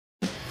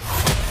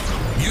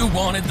You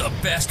wanted the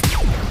best.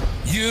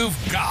 You've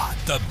got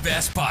the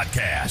best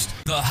podcast.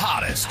 The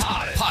hottest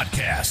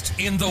podcast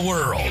in the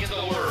world.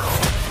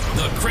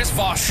 The Chris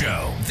Voss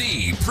Show,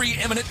 the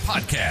preeminent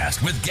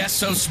podcast with guests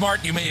so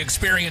smart you may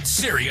experience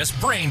serious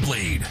brain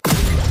bleed.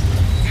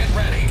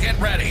 Get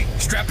ready.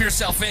 Strap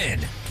yourself in.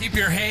 Keep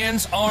your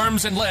hands,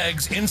 arms, and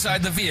legs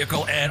inside the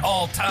vehicle at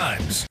all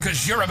times,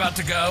 because you're about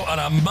to go on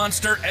a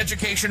monster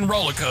education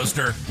roller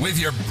coaster with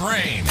your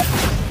brain.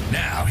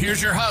 Now,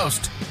 here's your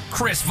host,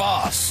 Chris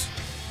Voss.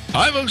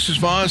 Hi, folks. Chris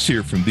Voss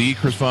here from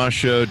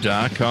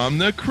thechrisvossshow.com,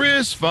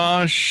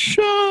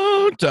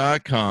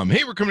 thechrisvossshow.com.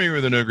 Hey, we're coming here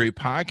with another great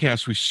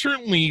podcast. We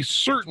certainly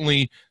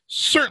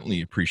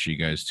appreciate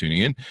you guys tuning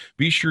in.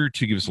 Be sure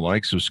to give us a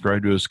like,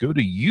 subscribe to us. Go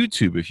to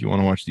YouTube if you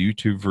want to watch the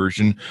YouTube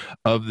version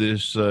of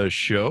this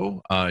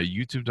show.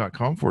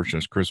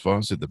 YouTube.com/Chris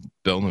Voss. Hit the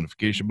bell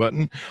notification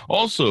button.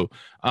 Also,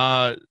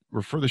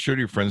 refer the show to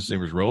your friends,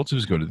 neighbors,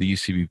 relatives. Go to the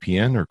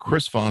ECBPN or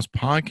Chris Voss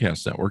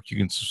Podcast Network. You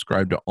can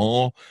subscribe to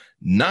all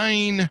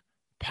 9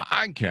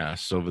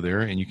 podcasts over there,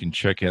 and you can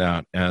check it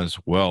out as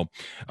well.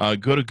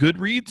 Go to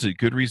Goodreads at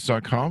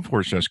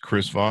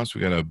goodreads.com/Chris Voss.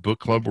 We got a book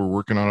club we're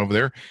working on over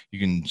there. You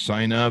can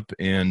sign up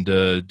and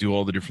do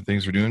all the different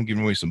things we're doing,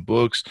 giving away some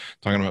books,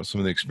 talking about some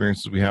of the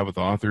experiences we have with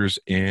authors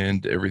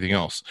and everything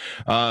else.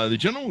 The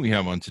gentleman we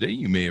have on today,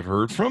 you may have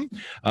heard from.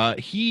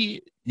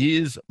 He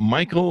is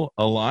Michael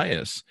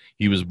Elias.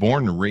 He was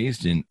born and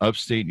raised in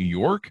upstate New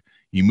York.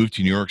 He moved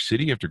to New York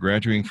City after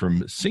graduating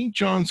from St.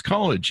 John's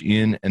College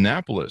in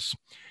Annapolis.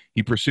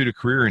 He pursued a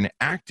career in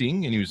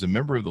acting, and he was a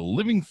member of the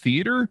Living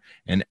Theater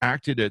and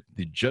acted at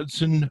the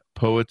Judson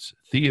Poets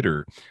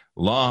Theater,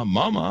 La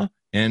Mama,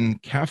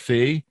 and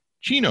Cafe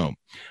Chino.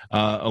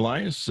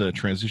 Elias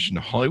transitioned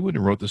to Hollywood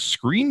and wrote the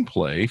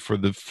screenplay for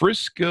The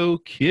Frisco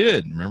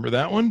Kid. Remember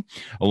that one?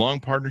 A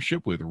long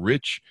partnership with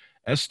Rich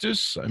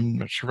Estes. I'm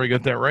not sure if I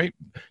got that right.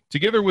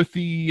 Together with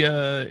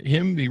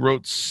him, he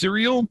wrote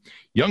Serial,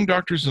 Young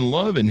Doctors in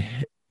Love, and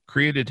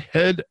created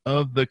Head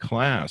of the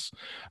Class,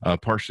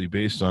 partially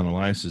based on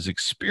Elias's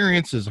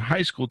experience as a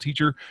high school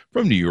teacher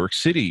from New York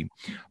City.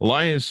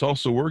 Elias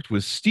also worked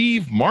with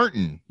Steve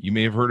Martin. You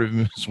may have heard of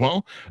him as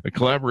well. A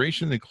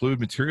collaboration that included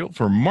material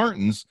for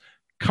Martin's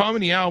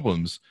comedy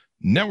albums,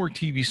 network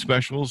TV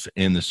specials,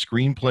 and the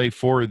screenplay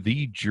for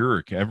The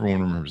Jerk.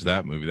 Everyone remembers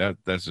that movie.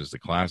 That's just a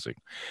classic.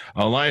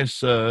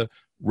 Elias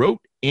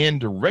wrote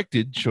and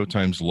directed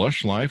Showtime's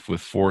Lush Life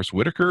with Forrest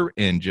Whitaker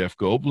and Jeff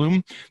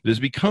Goldblum that has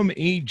become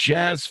a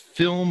jazz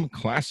film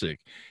classic.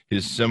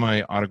 His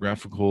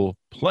semi-autographical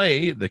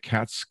play, The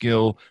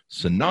Catskill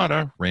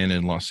Sonata, ran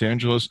in Los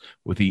Angeles,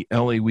 with the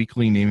LA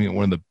Weekly naming it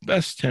one of the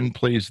best 10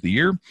 plays of the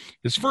year.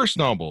 His first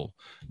novel,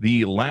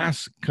 The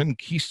Last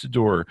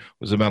Conquistador,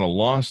 was about a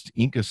lost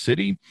Inca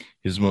city.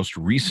 His most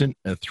recent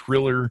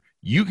thriller,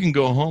 You Can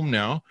Go Home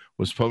Now,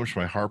 was published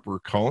by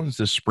HarperCollins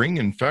this spring.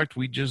 In fact,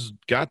 we just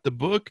got the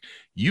book,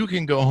 You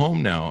Can Go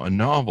Home Now, a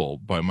novel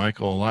by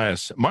Michael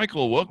Elias.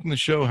 Michael, welcome to the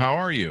show. How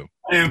are you?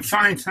 I am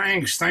fine,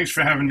 thanks. Thanks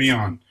for having me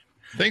on.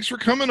 Thanks for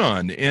coming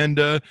on. And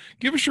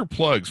give us your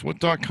plugs. What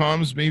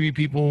 .coms maybe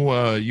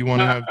people you want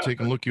to have take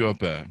a look you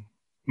up at?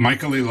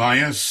 Michael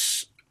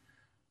Elias,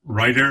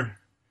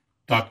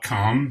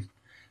 writer.com,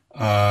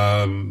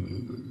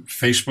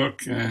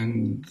 Facebook,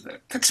 and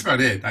that's about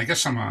it. I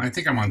guess I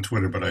think I'm on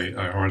Twitter, but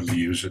I hardly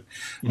use it.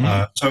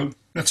 So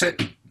that's it.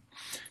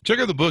 Check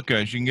out the book,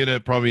 guys. You can get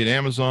it probably at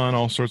Amazon,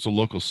 all sorts of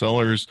local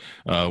sellers.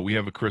 We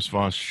have a Chris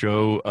Voss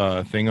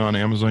Show thing on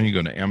Amazon. You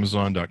go to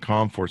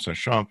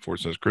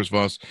amazon.com/shop/Chris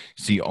Voss.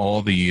 See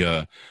all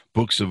the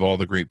books of all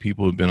the great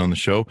people who've been on the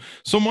show.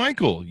 So,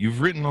 Michael,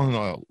 you've written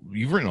a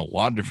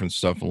lot of different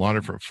stuff, a lot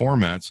of different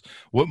formats.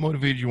 What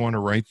motivated you want to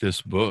write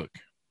this book?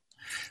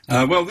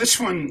 Well, this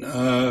one,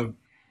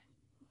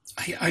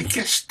 I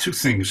guess two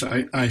things.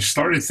 I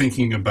started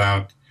thinking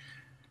about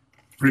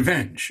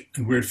revenge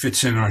and where it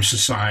fits in our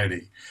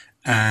society,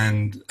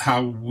 and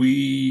how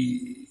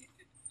we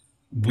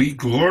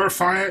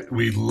glorify it,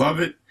 we love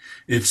it.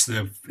 It's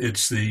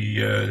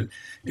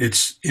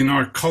in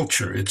our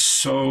culture. It's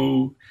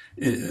so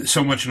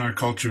much in our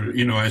culture.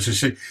 You know, as I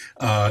say,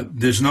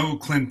 there's no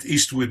Clint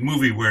Eastwood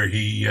movie where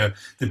the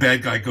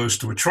bad guy goes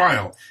to a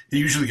trial. He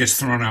usually gets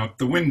thrown out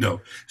the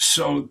window.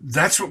 So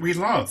that's what we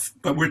love.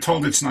 But we're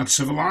told it's not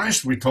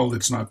civilized. We're told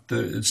it's not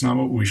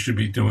what we should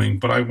be doing.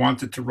 But I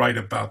wanted to write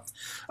about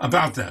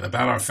that,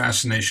 about our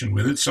fascination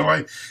with it. So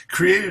I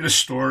created a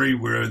story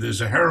where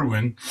there's a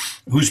heroine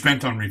who's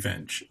bent on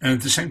revenge, and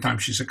at the same time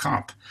she's a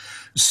cop.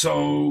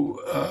 So,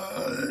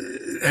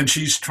 and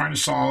she's trying to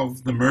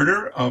solve the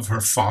murder of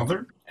her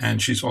father, and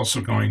she's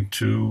also going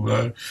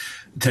to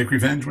take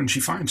revenge when she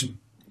finds him.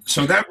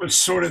 So that was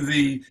sort of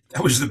the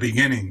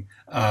beginning,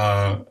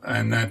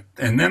 and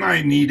then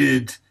I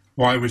needed,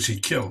 why was he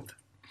killed?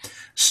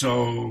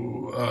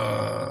 So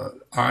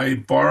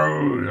I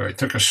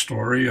took a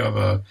story of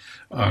a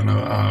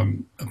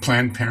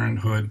Planned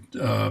Parenthood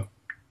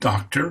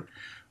doctor,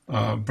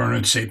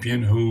 Bernard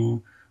Sapien,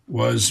 who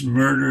was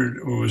murdered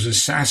or was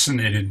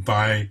assassinated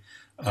by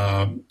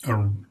an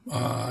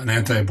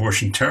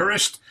anti-abortion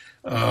terrorist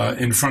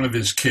in front of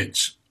his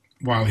kids.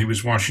 while he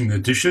was washing the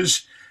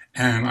dishes,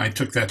 and I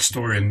took that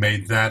story and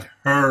made that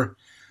her.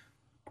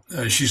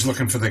 She's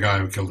looking for the guy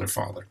who killed her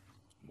father.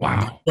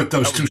 Wow. Put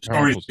those two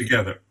stories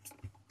together.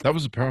 That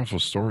was a powerful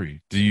story.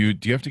 Do you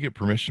have to get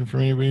permission from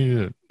anybody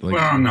to, like?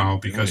 Well, no,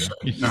 because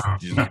you just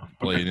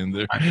play it in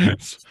there.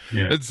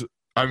 Yeah.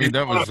 I mean,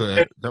 that was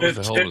a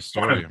hell of a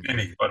story.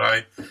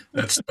 But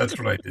that's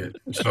what I did.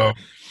 So,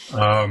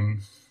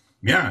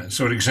 yeah.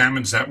 So it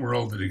examines that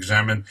world. It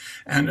examined,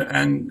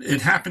 and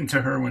it happened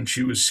to her when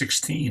she was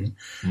 16.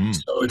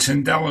 So it's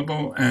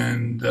indelible.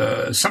 And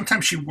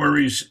sometimes she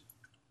worries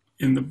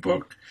in the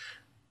book.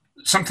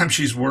 Sometimes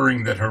she's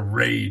worrying that her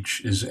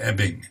rage is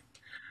ebbing,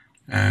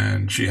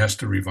 and she has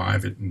to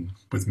revive it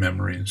with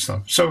memory and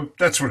stuff. So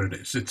that's what it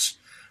is.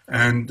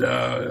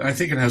 I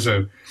think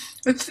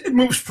it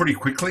moves pretty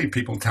quickly.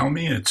 People tell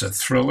me it's a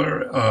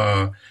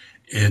thriller.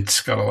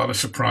 It's got a lot of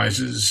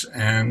surprises,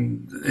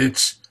 and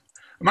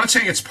I'm not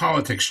saying it's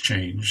politics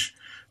change,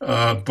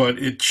 but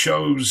it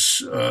shows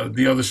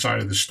the other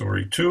side of the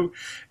story too.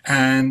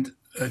 And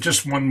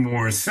just one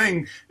more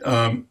thing,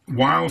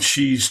 while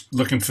she's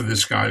looking for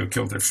this guy who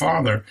killed her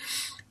father,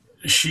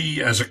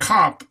 she, as a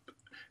cop,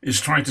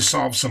 is trying to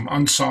solve some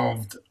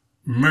unsolved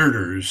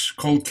murders,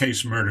 cold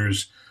case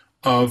murders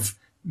of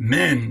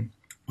men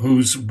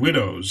whose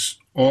widows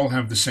all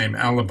have the same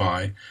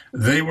alibi.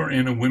 They were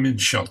in a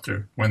women's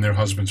shelter when their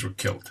husbands were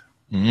killed.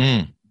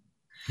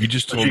 You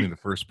just told me the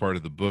first part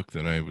of the book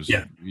that I was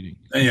reading.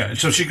 Yeah,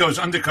 so she goes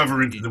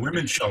undercover into the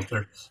women's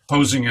shelter,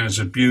 posing as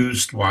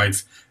abused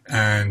wife,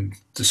 and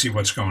to see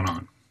what's going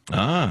on.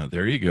 Ah,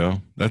 there you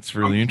go. That's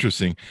really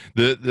interesting.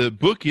 The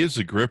book is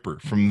a gripper.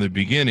 From the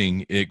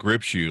beginning, it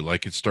grips you.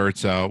 Like, it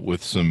starts out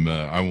with some,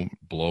 I won't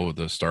blow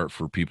the start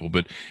for people,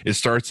 but it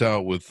starts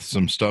out with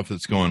some stuff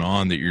that's going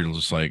on that you're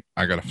just like,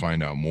 I got to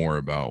find out more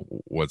about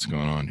what's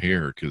going on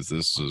here, because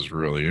this is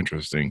really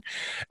interesting.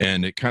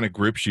 And it kind of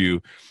grips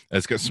you.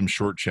 It's got some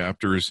short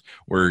chapters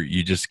where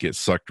you just get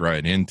sucked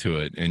right into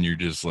it, and you're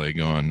just like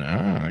going,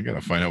 I got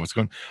to find out what's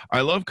going on.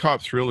 I love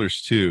cop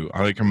thrillers too.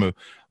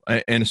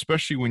 And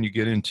especially when you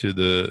get into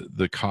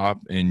the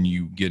cop and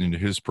you get into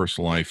his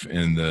personal life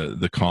and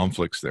the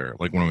conflicts there.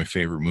 Like, one of my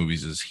favorite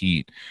movies is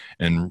Heat,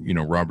 and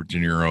Robert De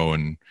Niro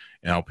and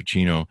Al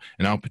Pacino.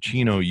 And Al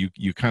Pacino,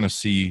 you kind of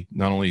see,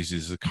 not only is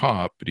he a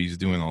cop, but he's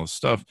doing all this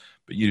stuff,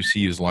 but you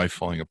see his life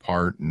falling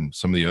apart and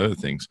some of the other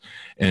things.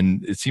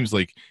 And it seems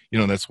like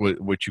that's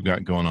what you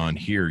got going on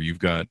here. You've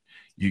got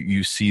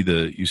you see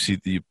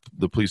the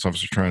police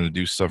officer trying to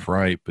do stuff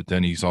right, but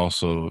then he's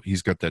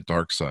got that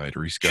dark side,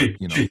 or he's got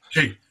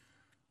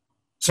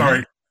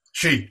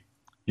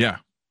yeah.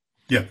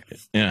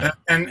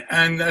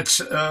 And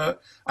that's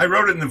I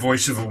wrote it in the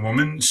voice of a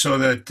woman, so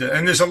that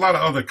and there's a lot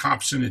of other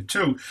cops in it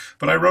too,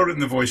 but I wrote it in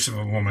the voice of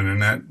a woman,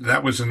 and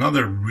that was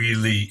another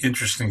really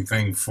interesting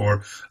thing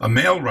for a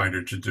male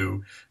writer to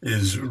do,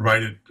 is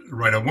write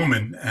a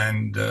woman.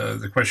 And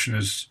the question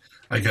is,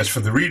 I guess,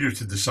 for the reader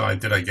to decide,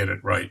 did I get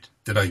it right?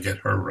 Did I get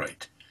her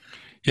right?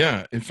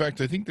 Yeah. In fact,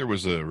 I think there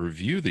was a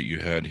review that you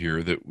had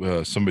here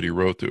that somebody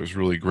wrote that was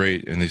really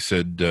great. And they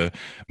said,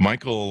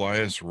 Michael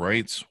Elias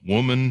writes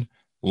woman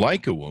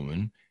like a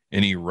woman,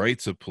 and he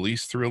writes a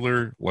police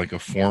thriller like a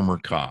former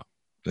cop.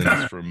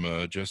 That's from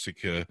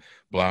Jessica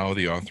Blau,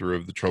 the author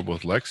of The Trouble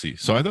with Lexi.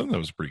 So I thought that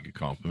was a pretty good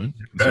compliment.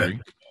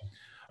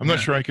 I'm not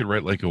sure I could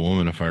write like a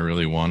woman if I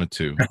really wanted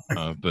to,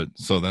 but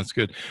so that's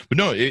good. But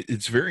no,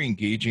 it's very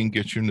engaging,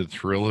 gets you into the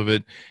thrill of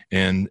it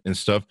and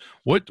stuff.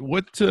 What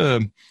was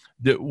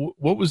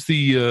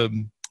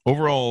the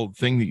overall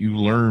thing that you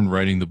learned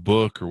writing the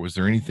book, or was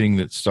there anything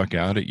that stuck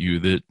out at you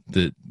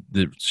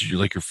that's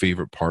like your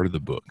favorite part of the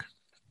book?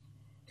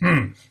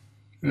 A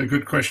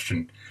good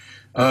question.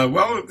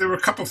 Well, there were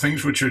a couple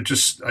things which are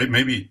just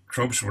maybe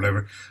tropes or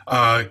whatever.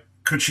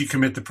 Could she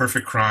commit the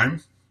perfect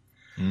crime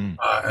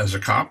as a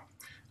cop?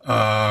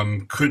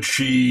 Could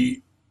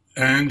she?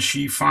 And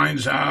she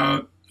finds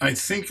out. I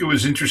think it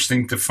was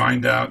interesting to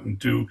find out and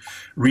do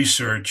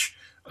research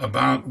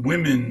about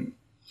women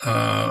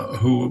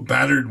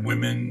battered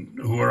women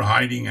who are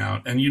hiding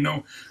out. And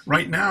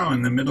right now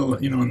in the middle,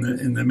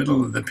 in the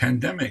middle of the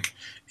pandemic,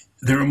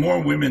 there are more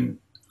women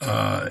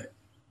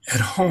at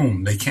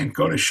home. They can't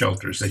go to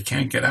shelters. They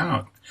can't get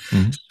out.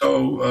 Mm-hmm.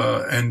 So,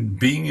 and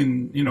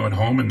being at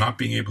home and not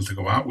being able to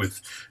go out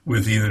with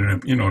either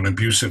an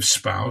abusive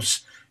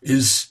spouse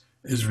is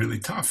really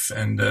tough.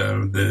 And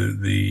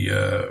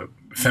the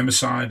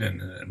femicide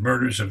and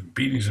murders and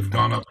beatings have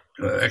gone up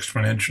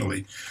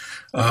exponentially.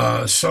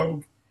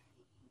 So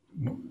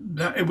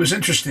it was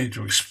interesting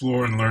to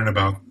explore and learn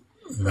about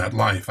that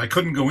life. I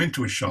couldn't go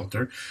into a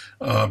shelter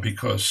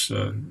because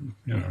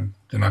they're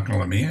not going to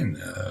let me in,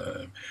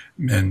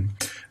 men.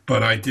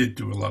 But I did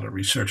do a lot of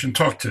research and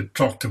talk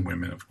to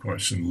women, of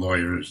course, and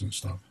lawyers and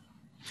stuff.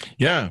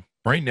 Yeah.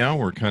 Right now,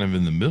 we're kind of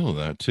in the middle of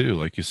that too.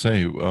 Like you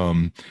say,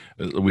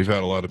 we've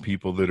had a lot of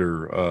people that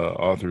are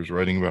authors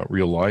writing about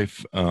real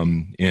life.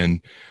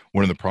 And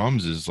one of the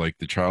problems is like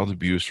the child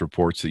abuse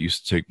reports that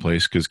used to take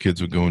place because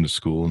kids would go into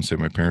school and say,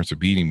 my parents are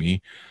beating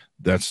me.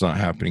 That's not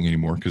happening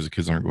anymore because the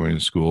kids aren't going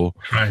to school.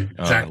 Right.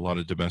 Exactly. A lot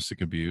of domestic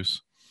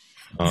abuse.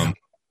 Um,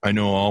 I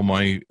know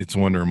it's a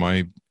wonder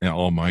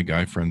all my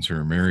guy friends who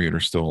are married are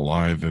still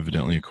alive,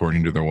 evidently,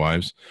 according to their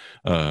wives.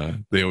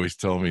 They always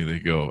tell me, they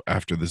go,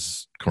 after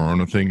this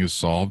Corona thing is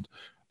solved,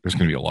 there's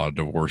going to be a lot of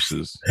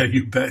divorces. Yeah,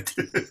 you bet.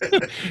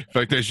 In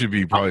fact, I should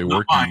be probably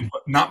working.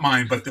 Not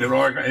mine, but there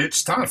are.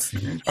 It's tough.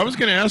 Man. I was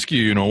going to ask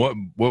you,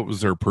 what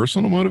was their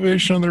personal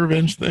motivation on the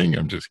revenge thing?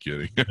 I'm just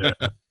kidding.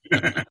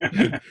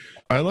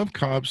 I love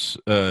cops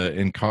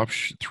and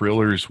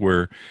thrillers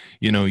where,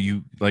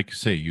 you like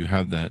say you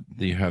have that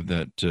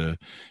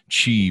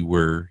chi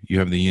where you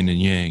have the yin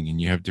and yang, and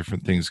you have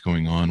different things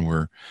going on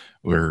where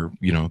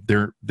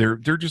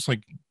they're just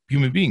like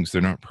human beings.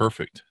 They're not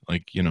perfect.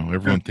 Like,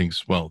 everyone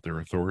thinks, well, they're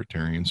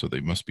authoritarian, so they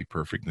must be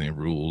perfect, and they have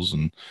rules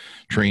and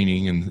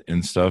training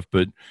and stuff.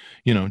 But,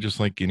 just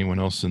like anyone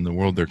else in the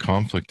world, they're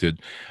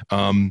conflicted.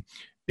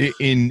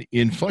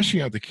 In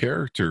fleshing out the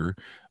character,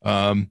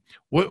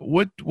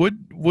 what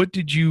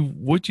did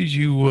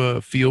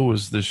you feel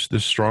was the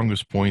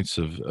strongest points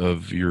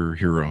of your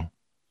hero?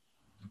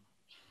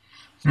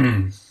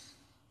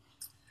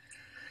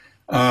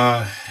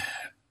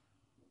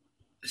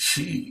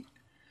 She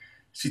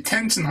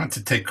tends not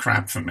to take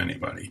crap from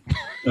anybody.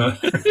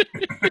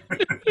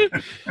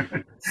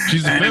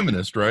 She's a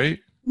feminist, right?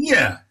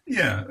 Yeah,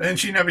 and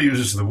she never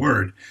uses the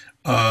word,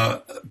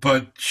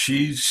 but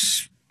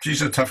she's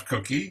a tough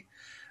cookie.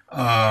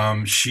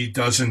 She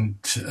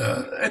doesn't.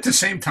 At the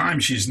same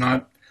time, she's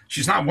not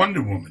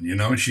Wonder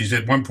Woman. She's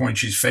at one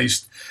point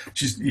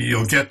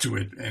you'll get to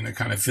it in a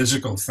kind of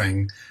physical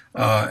thing,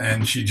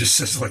 and she just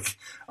says, like,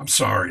 I'm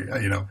sorry,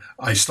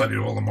 I studied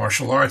all the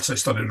martial arts, I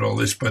studied all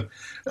this, but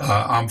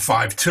I'm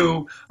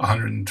 5'2",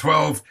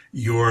 112,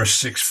 you're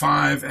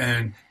 6'5",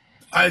 and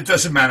it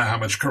doesn't matter how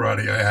much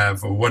karate I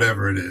have or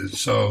whatever it is.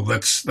 So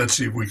let's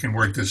see if we can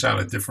work this out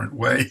a different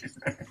way.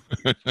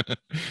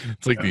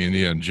 It's like the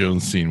Indiana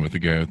Jones scene with the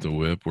guy with the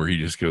whip, where he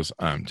just goes,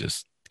 "I'm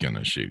just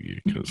gonna shoot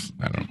you," because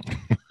I don't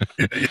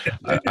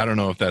know. I don't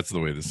know if that's the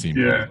way the scene.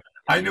 Yeah,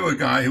 I knew a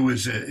guy who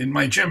was in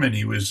my gym, and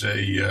he was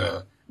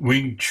a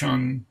Wing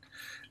Chun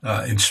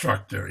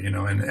instructor.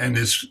 And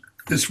this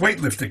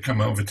weightlifter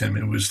come over to him.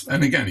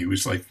 And again, he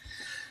was like,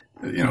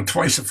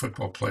 twice a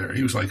football player.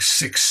 He was like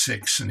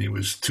 6'6", and he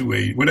was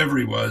 280, whatever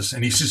he was.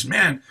 And he says,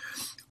 "Man,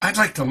 I'd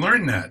like to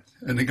learn that."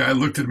 And the guy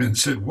looked at him and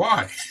said,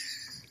 "Why?"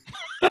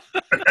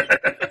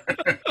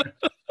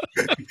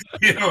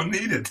 You don't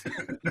need it.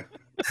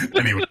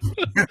 Anyway.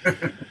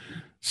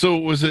 So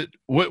was it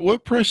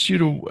what pressed you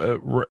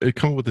to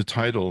come up with the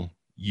title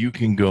 "You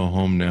Can Go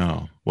Home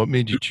Now"? What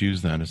made you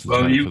choose that as the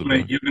title for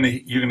the book?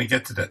 You're gonna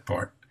get to that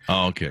part.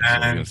 Oh, okay. So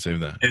I'm gonna save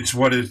that. It's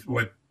what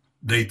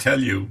they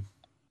tell you.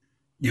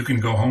 You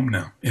can go home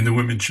now in the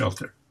women's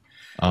shelter.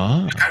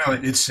 It's kind of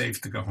like, it's safe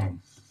to go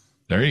home.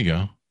 There you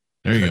go.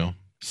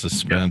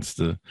 Suspense.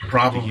 The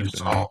problem is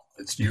solved.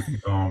 You can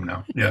go home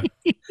now. Yeah.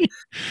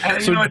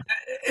 And so,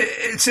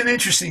 it's an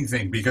interesting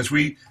thing because for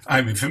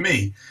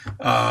me,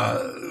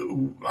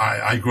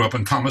 I grew up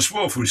on Thomas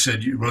Wolfe, who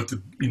said, you wrote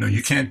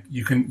you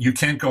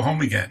can't go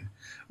home again.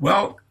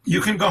 Well,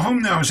 "You can go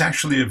home now" is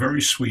actually a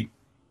very sweet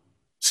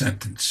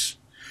sentence.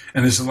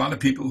 And there's a lot of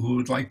people who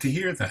would like to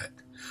hear that.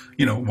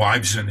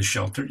 Wives in the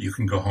shelter, you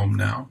can go home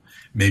now.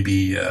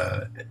 Maybe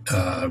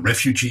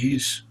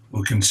refugees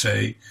who can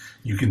say,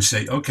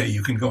 okay,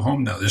 you can go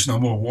home now. There's no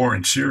more war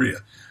in Syria.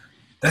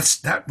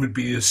 That would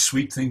be a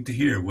sweet thing to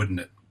hear, wouldn't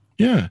it?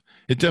 Yeah,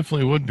 it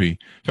definitely would be.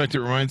 In fact,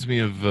 it reminds me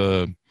of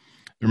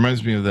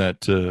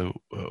that. Oh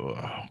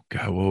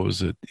God, what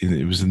was it?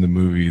 It was in the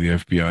movie, the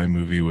FBI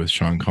movie with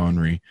Sean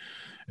Connery,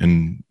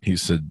 and he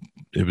said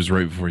it was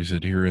right before he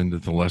said, "Here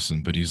ended the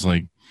lesson," but he's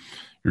like,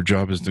 "Your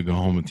job is to go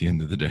home at the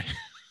end of the day."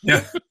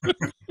 Yeah.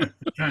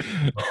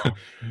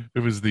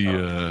 It was the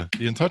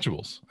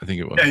Untouchables, I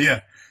think it was.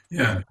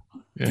 Yeah.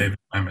 David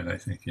Mamet, I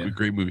think. Yeah. A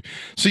great movie.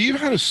 So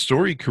you've had a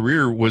storied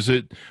career. Was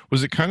it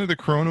kind of the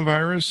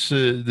coronavirus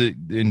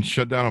and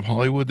shutdown of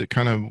Hollywood that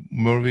kind of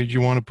motivated you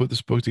to want to put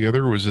this book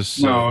together, or was this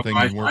thing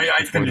you worked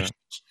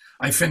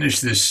I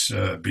finished this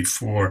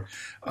before.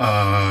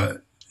 I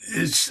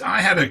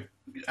had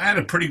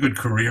a pretty good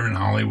career in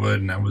Hollywood,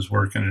 and I was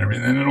working and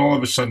everything. And then all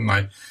of a sudden,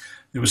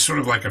 it was sort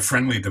of like a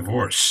friendly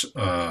divorce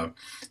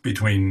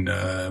between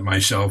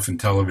myself and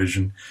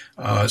television.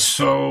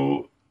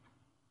 So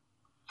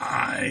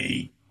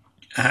I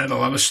had a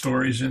lot of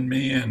stories in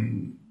me,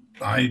 and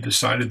I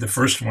decided the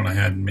first one I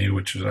had in me,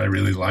 which I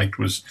really liked,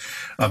 was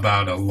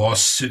about a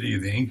lost city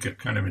of the Inca,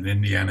 kind of an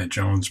Indiana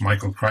Jones,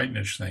 Michael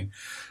Crichtonish thing.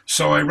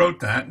 So I wrote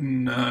that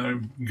and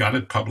got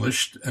it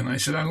published, and I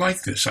said, I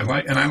like this. I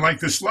like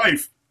this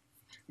life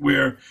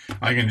where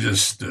I can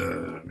just,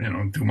 do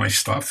my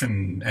stuff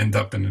and end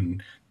up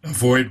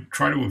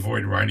try to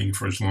avoid writing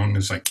for as long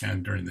as I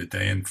can during the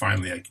day. And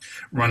finally I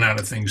run out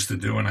of things to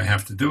do and I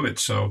have to do it.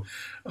 So,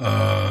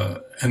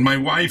 and my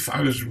wife,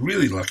 I was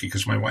really lucky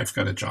because my wife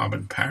got a job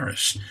in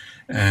Paris,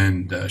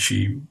 and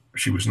she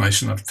was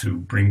nice enough to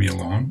bring me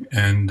along,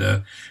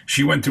 and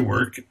she went to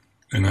work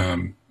in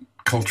a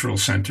cultural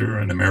center,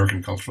 an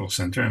American cultural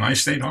center, and I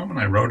stayed home and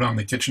I wrote on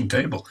the kitchen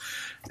table,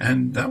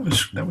 and that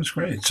was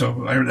great.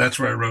 So that's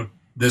where I wrote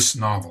this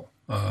novel,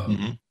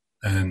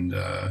 and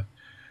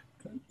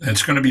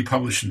it's going to be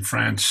published in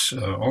France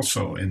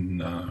also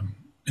in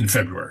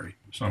February.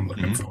 So I'm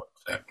looking forward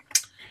to that.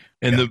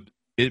 And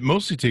it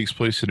mostly takes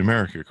place in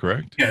America,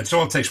 correct? Yeah, it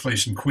all takes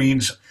place in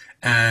Queens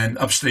and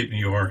upstate New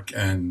York,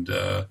 and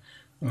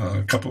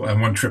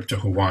one trip to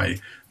Hawaii.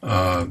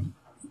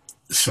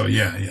 So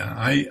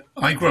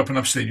I grew up in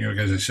upstate New York,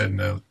 as I said, in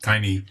a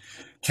tiny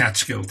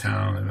Catskill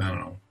town, and I don't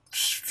know,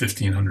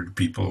 1,500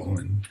 people,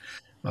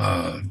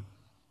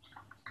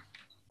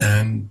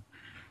 and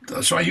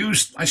so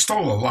I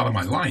stole a lot of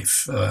my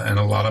life and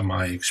a lot of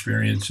my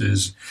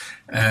experiences,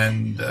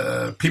 and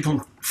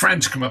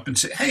friends come up and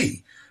say,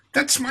 "Hey,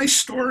 that's my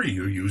story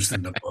you used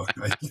in the book."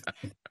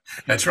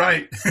 That's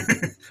right.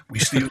 We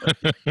steal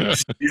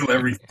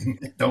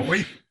everything, don't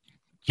we?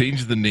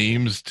 Change the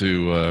names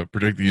to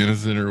protect the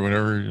innocent or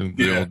whatever,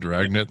 the old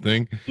dragnet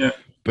thing. Yeah.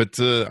 But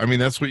I mean,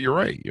 that's what you're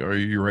right.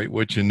 You're right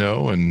what you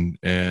know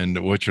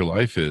and what your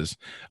life is.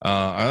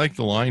 I like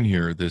the line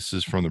here. This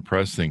is from the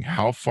press thing.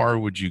 How far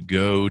would you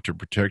go to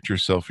protect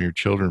yourself and your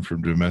children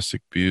from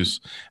domestic abuse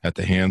at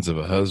the hands of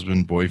a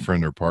husband,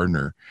 boyfriend, or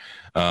partner?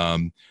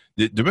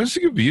 The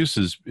domestic abuse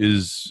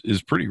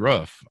is pretty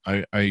rough.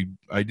 I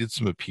did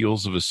some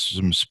appeals of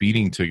some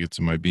speeding tickets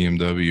in my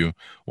BMW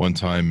one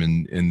time,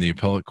 and the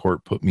appellate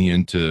court put me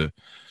into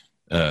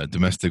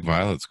domestic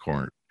violence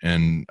court.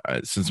 And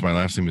since my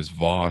last name is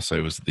Voss,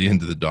 I was at the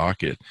end of the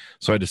docket,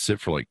 so I had to sit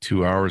for like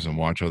 2 hours and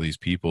watch all these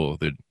people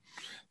that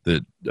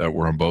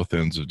were on both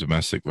ends of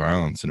domestic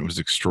violence, and it was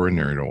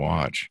extraordinary to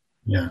watch.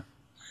 Yeah,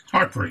 it's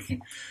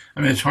heartbreaking.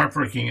 I mean, it's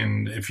heartbreaking,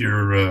 and if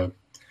you're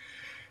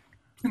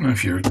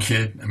if you're a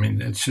kid, I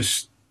mean, it's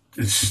just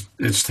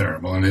it's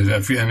terrible. And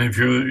if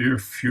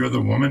you're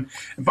the woman,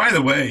 and by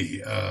the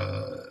way,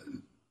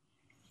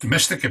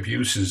 domestic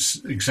abuse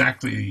is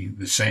exactly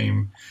the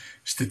same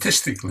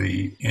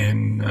statistically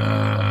in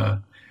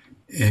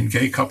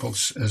gay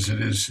couples as it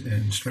is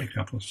in straight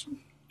couples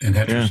in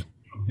heterosexual.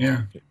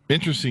 Yeah.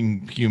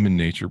 Interesting human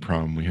nature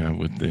problem we have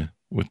with the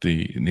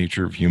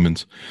nature of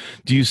humans.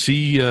 Do you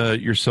see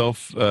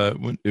yourself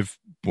if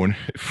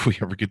we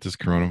ever get this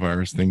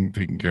coronavirus thing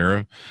taken care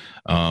of,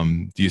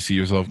 do you see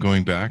yourself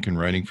going back and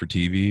writing for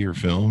TV or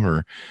film,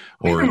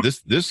 or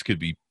this could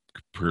be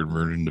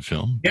converted into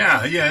film?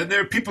 Yeah.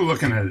 There are people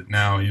looking at it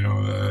now.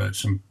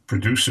 Some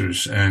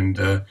producers, and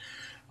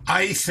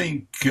I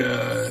think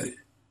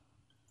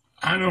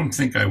I don't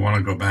think I want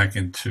to go back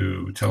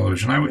into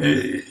television.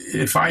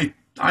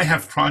 I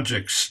have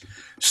projects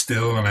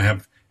still, and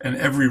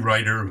every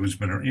writer who's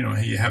been,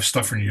 you have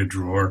stuff in your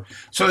drawer.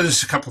 So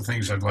there's a couple of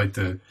things I'd like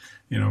to,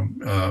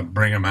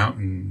 bring them out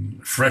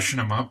and freshen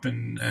them up,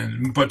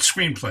 but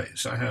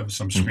screenplays. I have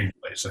some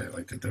screenplays I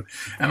like to do,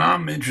 and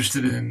I'm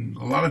interested in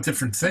a lot of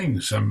different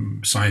things.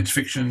 Science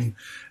fiction,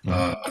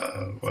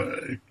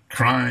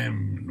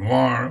 crime,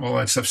 noir, all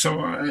that stuff.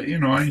 So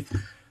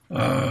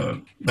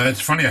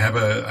it's funny. I have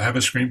a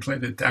screenplay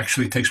that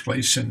actually takes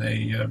place in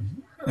a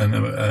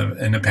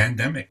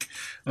pandemic,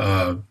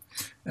 and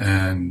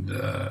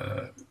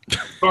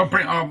so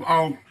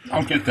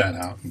I'll get that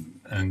out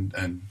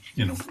and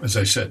as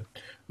I said,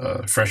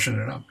 freshen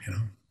it up.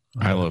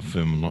 I love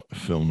film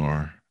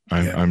noir.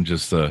 I'm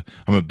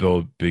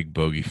a big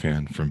Bogey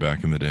fan from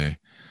back in the day.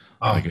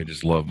 I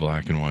just love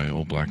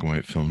old black and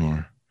white film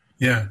noir.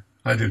 Yeah,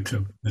 I do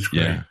too. It's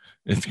great. Yeah,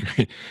 it's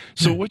great.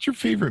 So what's your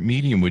favorite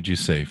medium, would you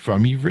say?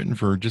 You've written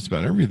for just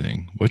about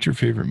everything. What's your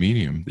favorite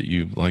medium that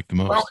you like the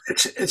most? Well,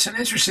 it's an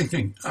interesting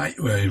thing.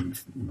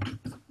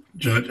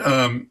 Judge,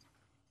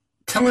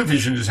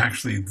 television is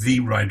actually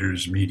the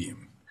writer's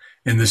medium,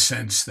 in the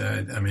sense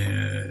that, I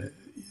mean,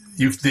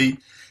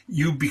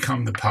 you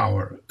become the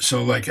power.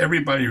 So like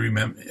everybody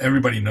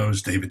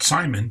knows David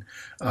Simon,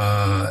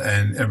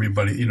 and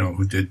everybody,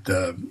 who did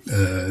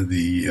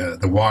the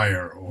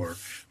Wire, or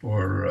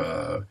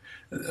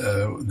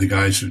the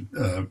guys who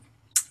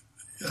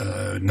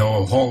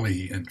Noah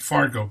Hawley and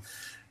Fargo.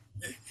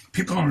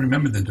 People don't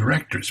remember the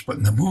directors, but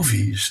in the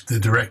movies, the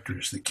director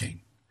is the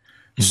king.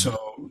 Mm-hmm.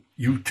 So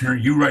you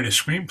write a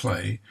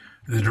screenplay,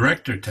 the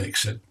director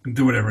takes it and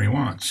do whatever he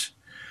wants.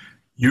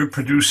 You're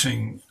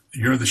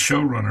the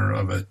showrunner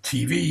of a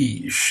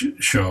TV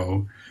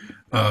show.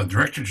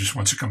 Director just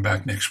wants to come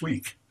back next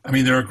week. I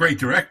mean, there are great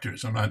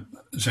directors. I'm not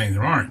saying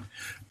there aren't,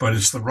 but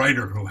it's the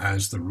writer who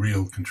has the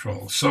real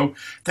control. So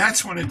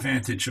that's one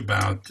advantage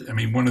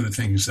one of the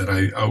things that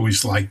I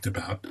always liked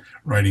about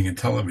writing in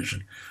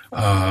television.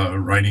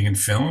 Writing in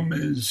film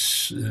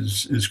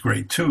is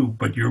great too,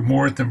 but you're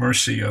more at the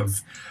mercy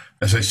of,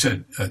 as I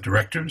said,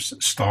 directors,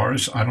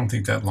 stars. I don't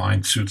think that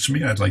line suits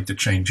me. I'd like to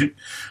change it.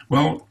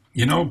 Well,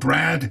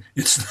 Brad,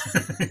 it's,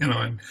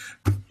 and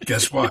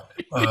guess what?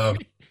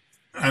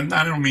 And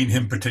I don't mean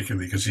him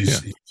particularly, because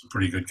he's a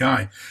pretty good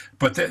guy,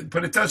 but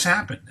it does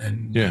happen.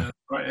 And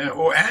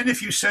and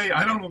if you say,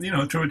 I don't,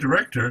 to a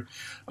director,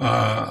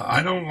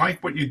 I don't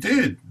like what you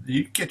did,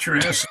 you get your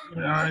ass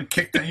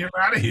kicked and you're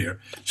out of here.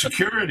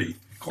 Security,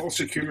 call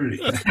security.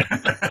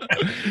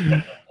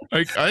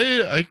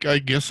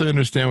 I guess I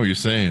understand what you're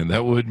saying.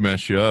 That would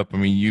mess you up. I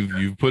mean,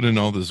 you've put in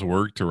all this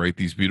work to write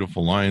these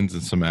beautiful lines,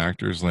 and some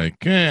actors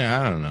like,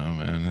 I don't know,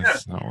 man,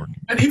 that's not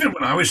working. And even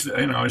when I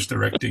was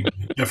directing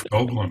Jeff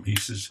Goldblum, he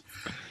says,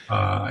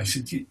 I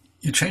said,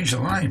 you changed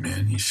the line,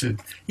 man. He said,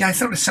 yeah, I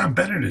thought it sounded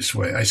better this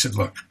way. I said,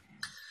 look,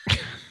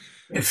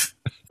 if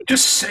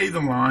just say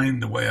the line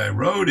the way I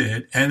wrote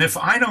it, and if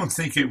I don't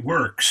think it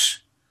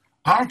works,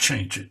 I'll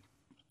change it.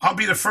 I'll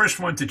be the first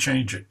one to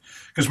change it,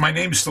 because my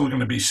name's still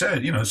going to be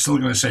said. It's still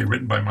going to say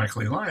written by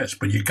Michael Elias,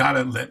 but you got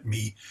to let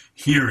me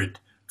hear it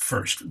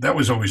first. That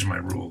was always my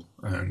rule.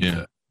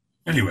 And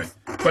anyway,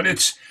 but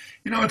it's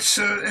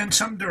and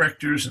some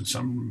directors and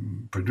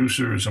some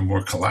producers are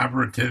more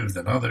collaborative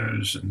than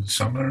others, and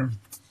some are.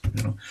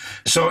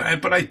 So,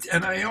 but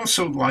I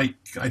also I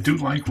do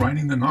like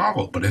writing the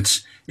novel, but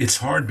it's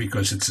hard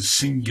because it's a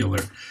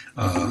singular.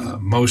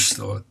 Most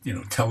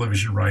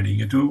television writing,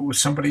 you do it with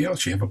somebody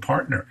else. You have a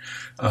partner,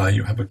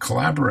 you have a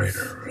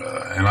collaborator,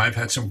 and I've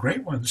had some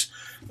great ones.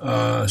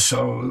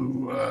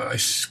 So I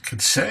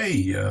could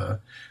say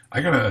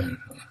I gotta,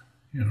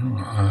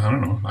 I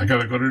don't know, I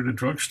gotta go to the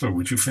drugstore.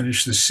 Would you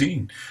finish this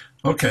scene?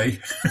 Okay.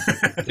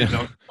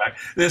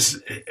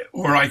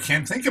 Or I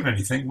can't think of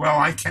anything. Well,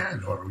 I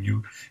can. Or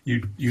you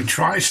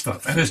try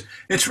stuff, and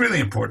it's really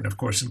important, of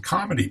course, in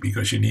comedy,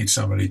 because you need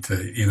somebody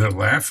to either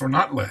laugh or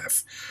not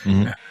laugh.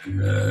 Mm-hmm.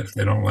 And if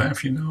they don't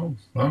laugh,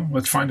 well,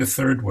 let's find a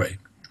third way.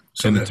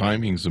 So and the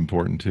timing's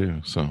important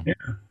too. So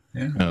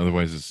yeah.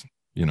 Otherwise, it's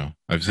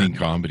I've seen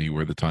comedy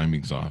where the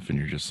timing's off, and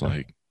you're just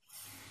like,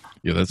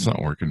 yeah, that's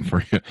not working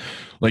for you.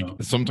 Like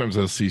sometimes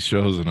I'll see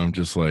shows, and I'm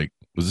just like,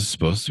 was this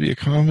supposed to be a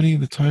comedy?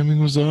 The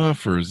timing was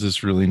off, or is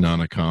this really not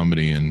a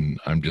comedy and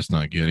I'm just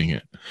not getting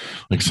it?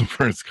 Like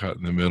somewhere it's caught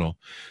in the middle.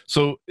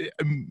 So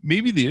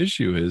maybe the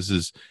issue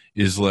is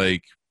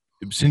like,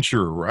 since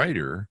you're a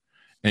writer,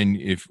 and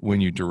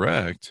when you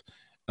direct,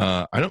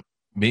 I don't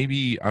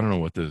know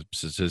what the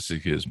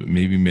statistic is, but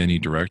maybe many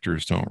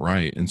directors don't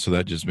write, and so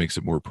that just makes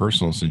it more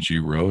personal since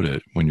you wrote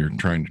it when you're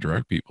trying to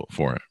direct people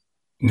for it.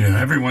 Yeah,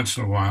 every once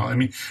in a while. I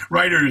mean,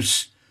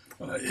 writers.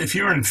 If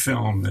you're in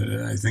film,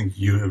 I think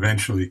you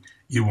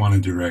want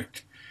to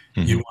direct.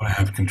 Mm-hmm. You want to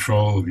have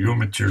control of your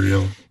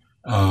material.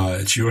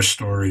 It's your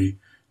story,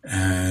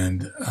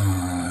 and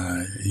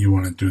you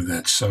want to do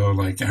that. So,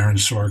 like Aaron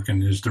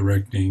Sorkin is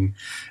directing,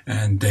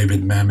 and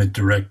David Mamet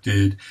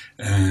directed,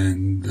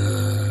 and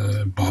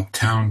Bob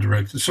Town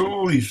directed. So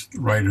all these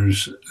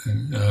writers,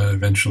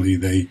 eventually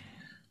they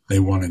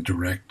want to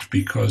direct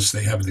because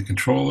they have the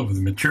control over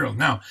the material.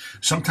 Now,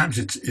 sometimes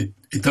it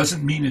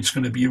doesn't mean it's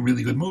going to be a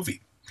really good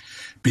movie.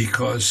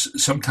 Because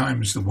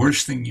sometimes the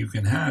worst thing you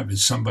can have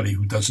is somebody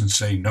who doesn't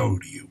say no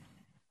to you.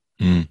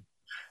 Mm.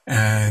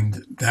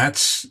 And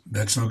that's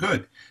no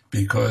good,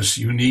 because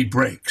you need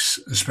breaks,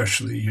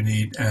 especially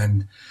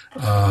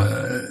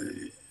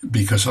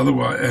because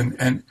otherwise,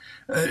 and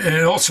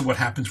also what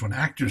happens when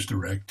actors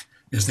direct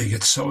is they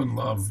get so in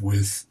love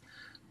with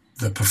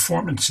the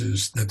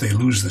performances that they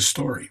lose the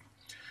story.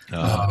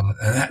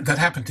 And that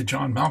happened to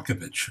John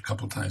Malkovich a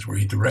couple of times, where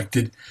he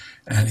directed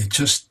and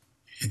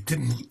it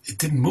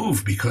didn't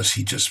move, because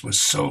he just was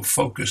so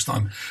focused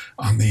on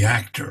the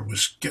actor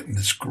was getting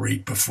this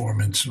great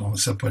performance and all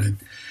this stuff. But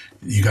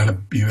you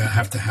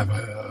have to have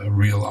a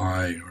real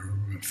eye or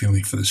a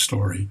feeling for the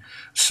story.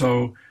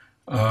 So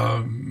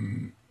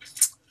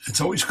it's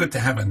always good to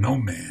have a no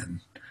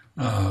man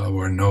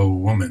or no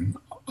woman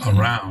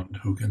around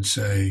who can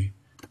say,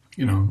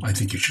 I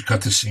think you should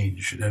cut the scene.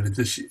 You should edit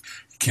this.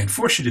 Can't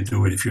force you to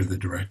do it if you're the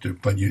director,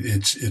 but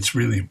it's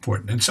really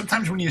important. And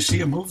sometimes when you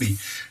see a movie,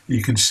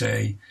 you can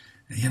say,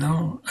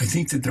 I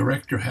think the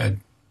director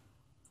had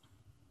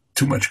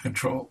too much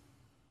control.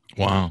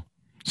 Wow.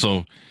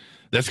 So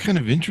that's kind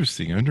of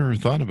interesting. I've never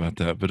thought about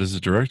that. But as a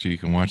director, you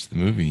can watch the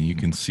movie and you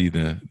can see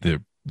the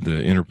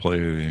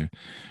interplay,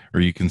 or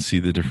you can see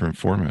the different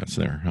formats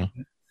there, huh?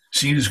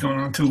 Scene is going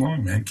on too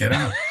long, man. Get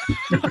out.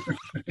 You're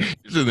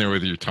sitting there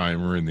with your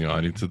timer in the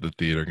audience at the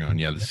theater going,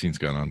 yeah, the scene's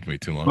gone on way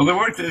too long.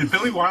 Well,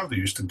 Billy Wilder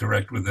used to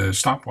direct with a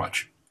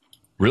stopwatch.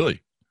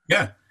 Really?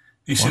 Yeah.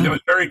 He said it was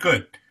very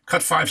good.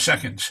 Cut 5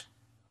 seconds.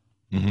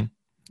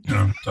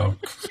 Mm-hmm. So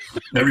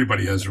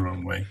everybody has their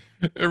own way.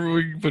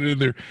 Everyone can put it in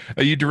there.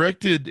 You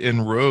directed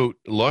and wrote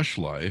Lush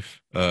Life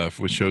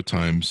with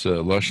Showtime's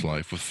Lush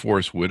Life with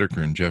Forrest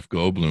Whitaker and Jeff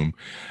Goldblum.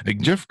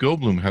 Jeff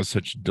Goldblum has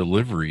such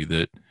delivery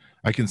that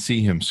I can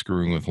see him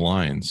screwing with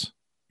lines.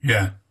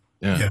 Yeah.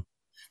 The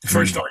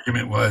first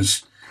argument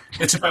was,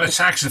 it's about a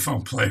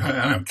saxophone player.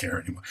 I don't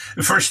care anymore.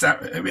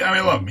 I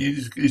love him.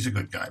 He's a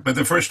good guy. But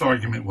the first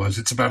argument was,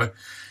 it's about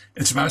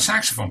a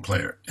saxophone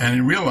player. And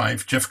in real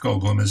life, Jeff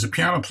Goldblum is a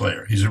piano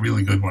player. He's a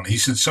really good one. He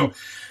said,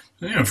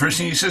 first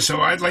thing he says,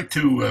 so I'd like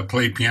to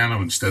play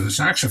piano instead of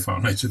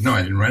saxophone. I said, no,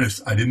 I didn't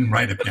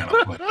write a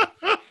piano player.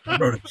 I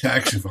wrote a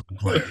saxophone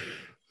player.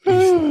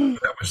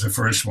 That was the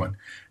first one.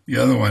 The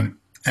other one,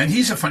 and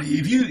he's a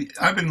funny,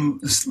 I've been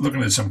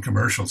looking at some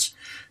commercials.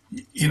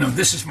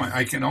 This is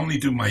I can only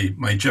do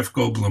my Jeff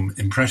Goldblum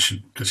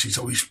impression, because he's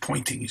always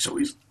pointing. He's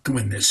always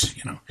doing this,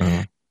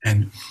 Uh-huh.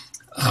 And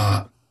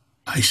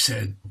I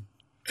said,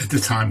 at the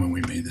time when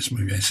we made this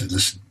movie, I said,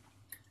 listen,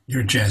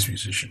 you're a jazz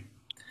musician.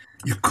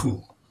 You're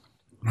cool,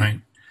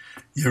 right?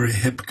 You're a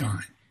hip guy.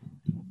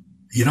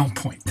 You don't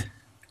point.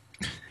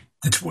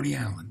 That's Woody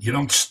Allen. You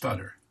don't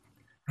stutter,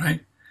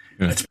 right?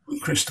 Yeah. That's Billy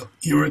Crystal.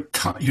 You're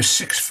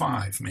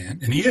 6'5", man,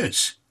 and he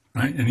is,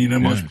 right? And you're the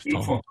most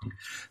beautiful.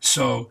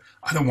 So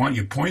I don't want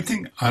you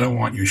pointing. I don't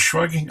want you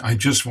shrugging. I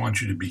just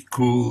want you to be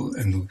cool.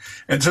 And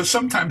so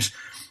sometimes,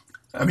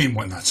 I mean,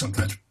 well, not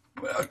sometimes.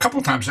 A couple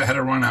of times I had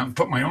to run out and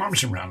put my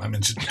arms around him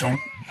and said, don't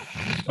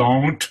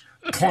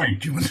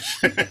point. You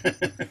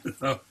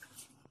understand?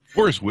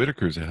 Forrest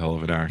Whitaker's a hell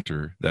of an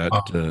actor. That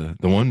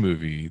the one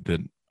movie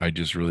that I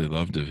just really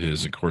loved of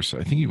his, of course,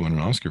 I think he won an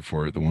Oscar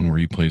for it, the one where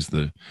he plays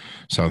the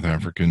South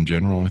African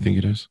general, I think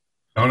it is.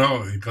 Oh,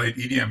 no, he played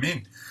Idi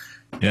Amin.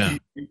 Yeah.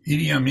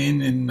 Idi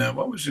Amin in,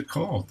 what was it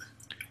called?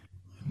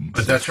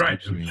 But that's right.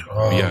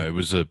 Yeah, it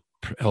was a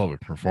hell of a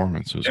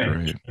performance. It was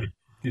great.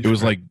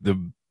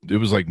 It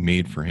was like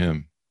made for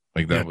him.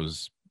 Like that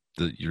was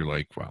you're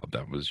like, wow,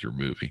 that was your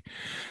movie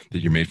that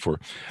you're made for.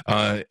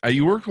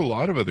 You work with a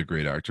lot of other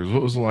great actors.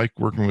 What was it like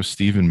working with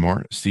Steve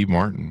Martin? Steve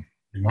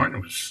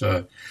Martin was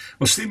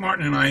Steve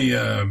Martin and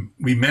I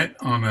we met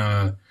on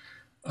a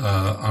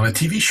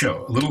TV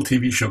show, a little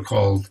TV show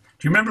called.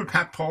 Do you remember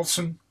Pat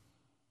Paulson?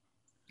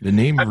 The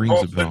name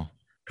rings a bell.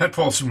 Pat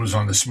Paulson was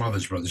on the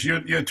Smothers Brothers.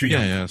 You're too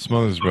young. Yeah,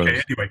 Smothers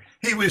Brothers. Anyway,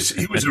 he was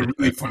a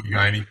really funny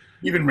guy. And he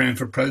even ran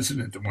for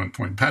president at one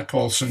point. Pat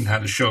Paulson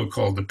had a show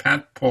called the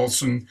Pat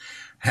Paulson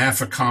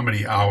Half a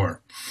Comedy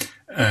Hour,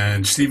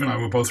 and Steve and I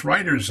were both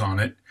writers on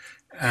it.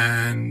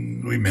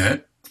 And we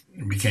met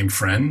and became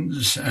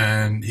friends.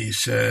 And he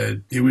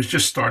said he was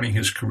just starting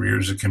his career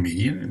as a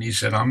comedian, and he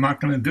said, "I'm not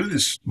going to do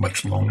this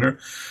much longer.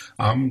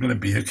 I'm going to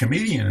be a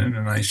comedian."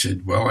 And I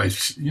said, "Well,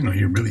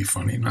 you're really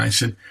funny." And I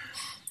said,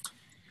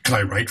 "Can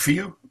I write for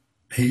you?"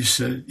 He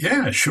said,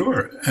 "Yeah,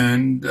 sure."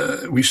 And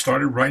we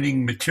started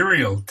writing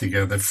material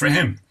together for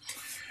him.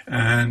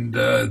 And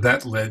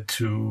that led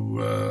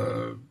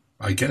to,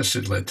 I guess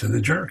it led to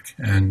The Jerk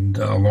and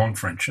a long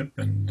friendship.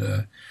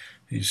 And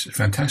he's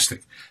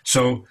fantastic.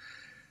 So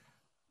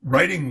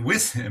writing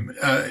with him,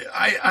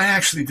 I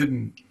actually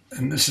didn't,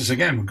 and this is,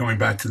 again, going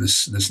back to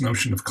this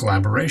notion of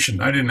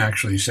collaboration. I didn't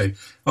actually say,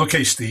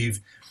 "Okay,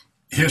 Steve,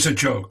 here's a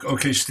joke.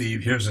 Okay,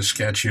 Steve, here's a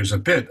sketch, here's a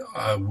bit."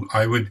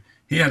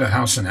 He had a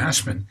house in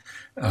Aspen,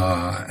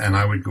 and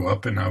I would go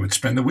up and I would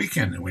spend the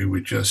weekend, and we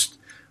would just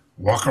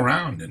walk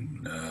around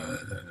and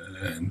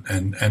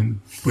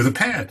with a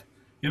pad.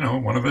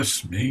 One of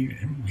us, me,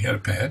 we had a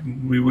pad,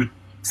 and we would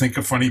think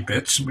of funny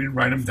bits, and we'd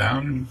write them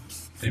down, and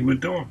they would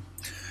do them.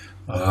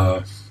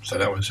 So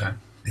that was that.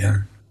 Yeah.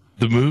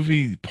 The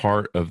movie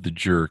part of The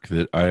Jerk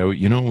that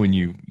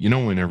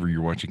whenever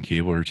you're watching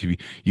cable or TV,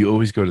 you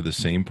always go to the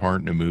same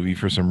part in a movie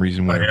for some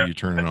reason whenever you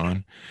turn it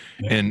on.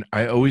 Yeah. And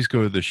I always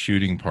go to the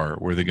shooting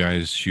part where the guy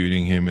is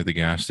shooting him at the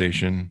gas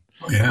station.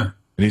 Oh, yeah.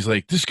 And he's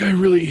like, "This guy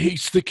really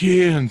hates the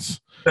cans."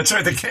 That's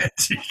right, the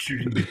cans. He's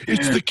shooting the cans.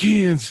 It's the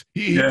cans.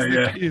 He hates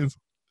the cans.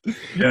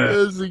 Yeah.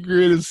 That's the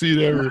greatest scene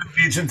ever. It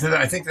feeds into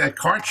that, I think, that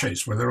car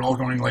chase where they're all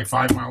going like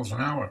 5 miles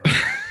an hour.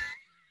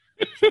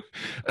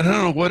 And I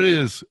don't know what it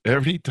is.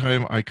 Every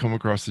time I come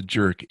across The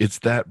Jerk, it's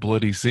that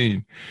bloody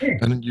scene.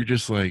 And then you're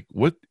just like,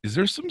 what? Is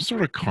there some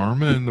sort of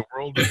karma in the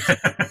world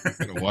that's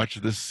going to watch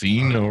this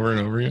scene over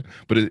and over again?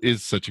 But it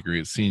is such a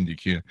great scene. You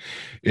can't.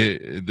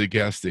 The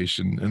gas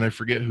station. And I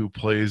forget who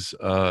plays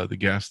the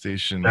gas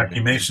station.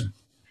 Jackie Mason.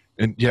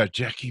 And yeah,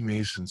 Jackie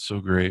Mason's so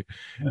great.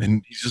 Yeah.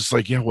 And he's just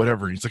like, yeah,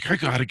 whatever. And he's like, "I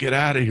got to get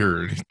out of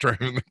here." And he's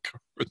driving the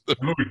car with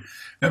them.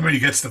 Remember he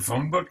gets the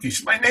phone book? He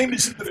says, "My name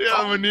is in the phone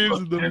book." My name's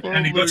in the phone book.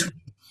 And he goes to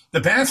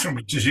the bathroom.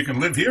 He says, "You can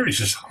live here." He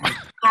says, "Oh my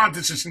God,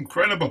 this is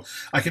incredible.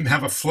 I can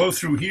have a flow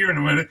through here in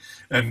a minute."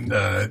 And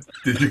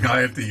the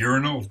guy at the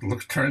urinal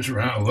turns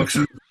around and looks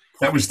at him.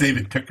 That was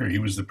David Picker. He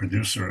was the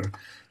producer.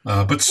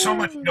 But so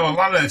much, a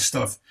lot of that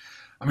stuff.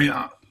 I mean,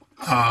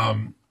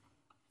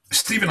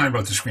 Steve and I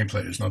wrote the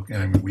screenplay. There's no,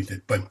 we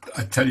did. But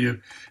I tell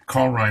you,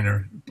 Carl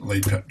Reiner,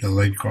 the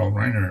late Carl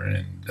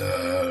Reiner,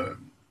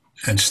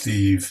 and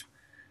Steve,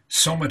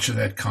 so much of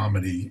that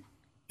comedy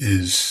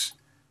is,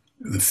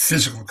 the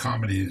physical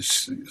comedy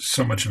is,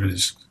 so much of it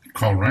is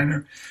Carl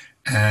Reiner.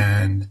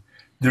 And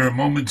there are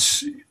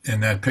moments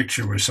in that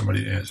picture where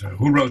somebody asks,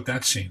 "Who wrote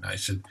that scene?" I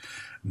said,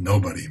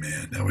 "Nobody,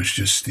 man. That was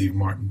just Steve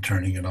Martin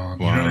turning it on."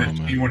 Wow,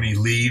 when he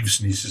leaves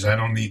and he says, "I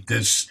don't need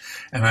this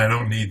and I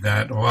don't need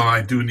that." "Well,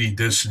 I do need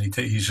this." And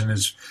he's in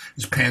his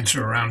pants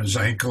are around his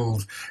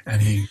ankles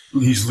and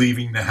he's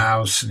leaving the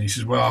house and he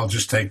says, "Well, I'll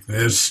just take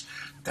this."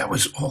 That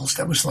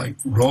was like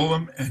roll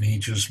him, and he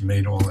just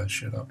made all that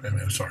shit up. I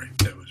mean, sorry,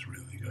 that was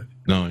really good.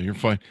 No, you're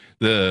fine.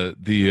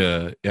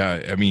 Yeah,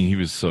 I mean, he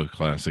was so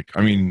classic.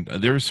 I mean,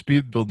 there's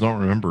people don't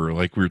remember,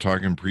 like we were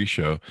talking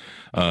pre-show.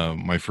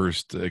 My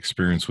first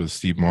experience with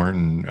Steve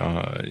Martin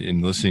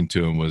in listening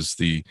to him was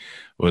the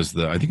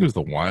I think it was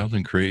the Wild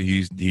and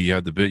Crazy. He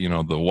had the bit,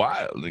 the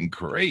Wild and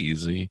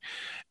Crazy,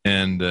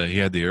 and he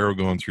had the arrow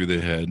going through the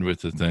head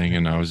with the thing,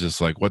 and I was just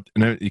like, what?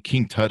 And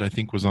King Tut, I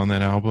think, was on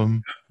that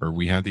album, or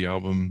we had the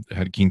album that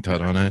had King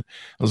Tut on it.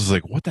 I was just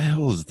like, what the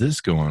hell is this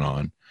going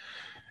on?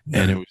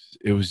 Yeah. And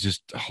it was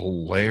just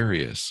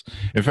hilarious.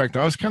 In fact,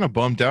 I was kind of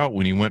bummed out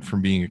when he went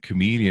from being a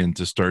comedian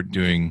to start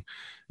doing,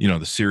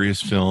 the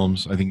serious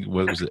films. I think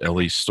what was it,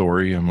 Ellie's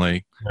Story. I'm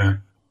like, Yeah.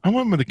 I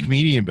want him with a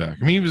comedian back.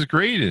 I mean, he was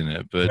great in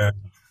it, but Yeah.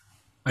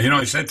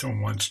 I said to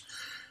him once,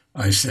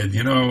 I said,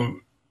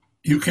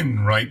 you can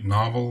write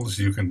novels,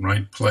 you can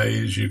write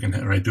plays, you can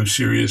do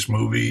serious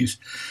movies,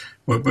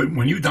 but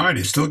when you die,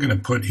 they're still going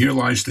to put "Here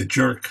Lies the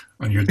Jerk"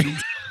 on your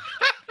tombstone.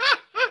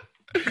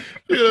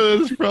 yeah,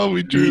 that's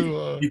probably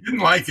true. He didn't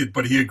like it,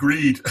 but he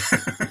agreed.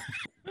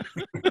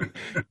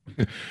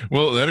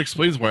 Well, that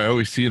explains why I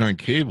always see it on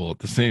cable at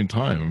the same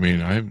time. I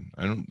mean, I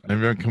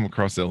haven't come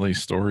across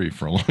LA's Story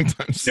for a long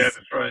time Yeah, since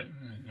that's right.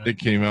 it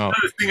came out.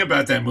 Another thing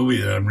about that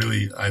movie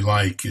that I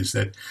like is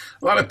that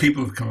a lot of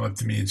people have come up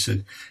to me and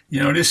said,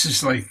 this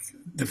is like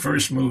the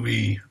first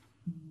movie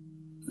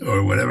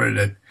or whatever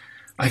that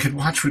I could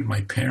watch with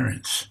my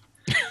parents.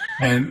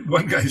 And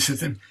one guy said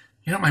to him,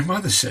 my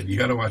mother said you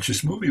got to watch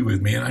this movie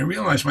with me, and I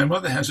realized my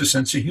mother has a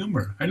sense of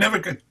humor. I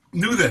never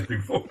knew that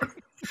before.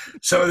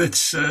 So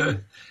it's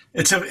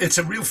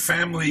a real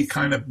family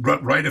kind of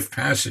rite of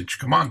passage.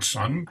 Come on,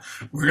 son,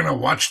 we're going to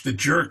watch The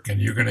Jerk, and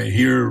you're going to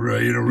hear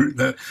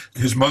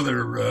his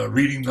mother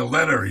reading the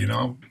letter.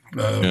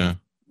 Yeah.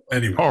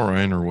 Anyway, Paul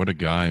Reiner, what a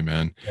guy,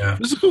 man. Yeah.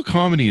 Physical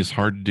comedy is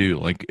hard to do.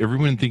 Like,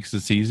 everyone thinks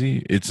it's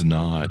easy. It's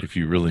not, if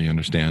you really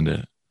understand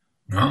it.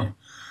 No.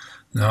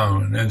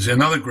 And there's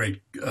another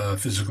great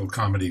physical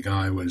comedy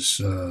guy was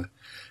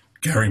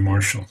Gary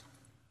Marshall.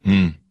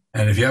 Mm.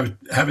 And if you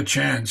have a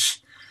chance,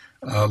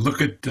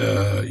 look at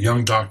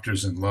Young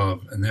Doctors in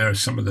Love, and there are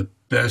some of the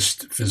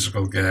best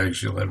physical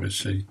gags you'll ever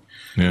see.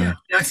 Yeah.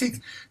 I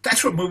think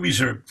that's what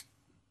movies are.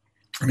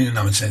 I mean,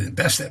 I would say the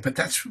best at, but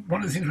that's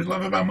one of the things we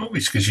love about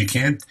movies, because you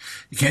can't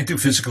do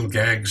physical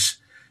gags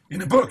in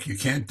a book. You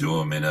can't do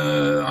them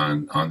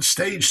on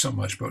stage so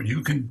much, but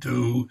you can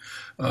do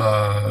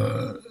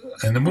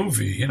in a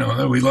movie.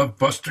 We love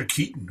Buster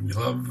Keaton. We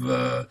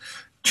love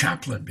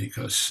Chaplin,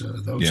 because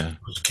those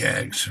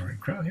gags are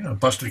incredible.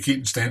 Buster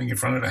Keaton standing in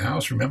front of the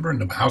house, remember,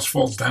 and the house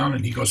falls down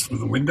and he goes through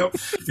the window.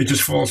 It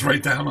just falls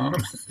right down on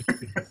him.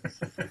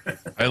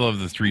 I love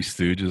the Three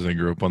Stooges. I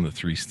grew up on the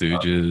Three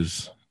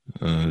Stooges,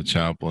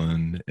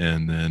 Chaplin,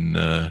 and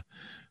then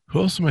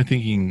who else am I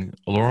thinking?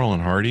 Laurel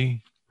and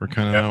Hardy were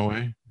kind of that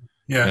way.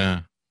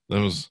 Yeah.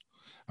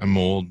 I'm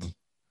old.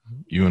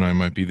 You and I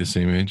might be the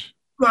same age.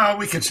 Well,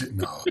 we could say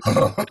no.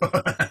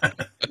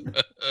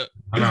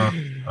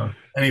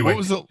 Anyway,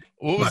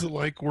 what was it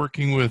like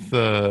working with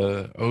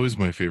who's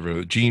my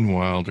favorite? Gene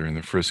Wilder and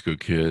the Frisco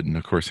Kid, and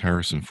of course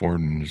Harrison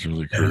Ford in his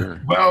early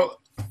career. Well,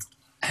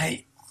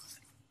 hey,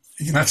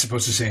 you're not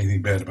supposed to say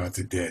anything bad about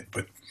the dead,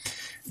 but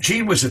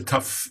Gene was a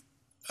tough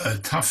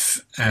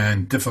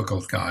and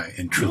difficult guy.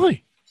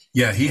 Really?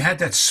 Yeah, he had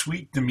that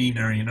sweet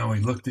demeanor. He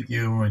looked at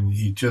you and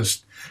he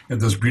just had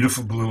those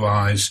beautiful blue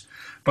eyes.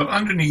 But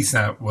underneath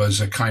that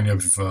was a kind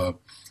of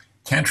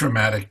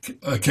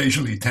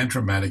occasionally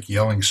tantramatic,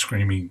 yelling,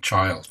 screaming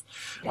child.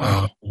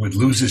 Wow. Would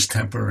lose his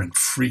temper and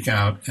freak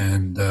out.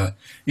 And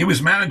he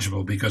was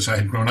manageable because I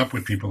had grown up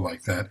with people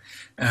like that.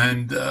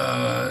 And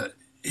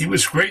he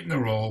was great in the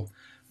role.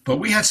 But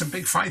we had some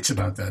big fights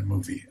about that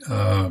movie.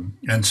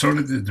 And so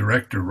did the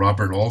director,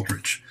 Robert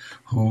Aldrich,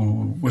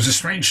 who was a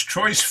strange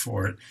choice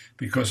for it,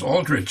 because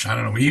Aldrich, I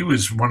don't know, he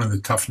was one of the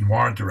tough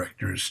noir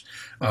directors.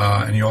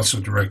 And he also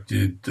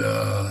directed,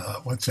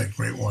 what's that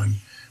great one?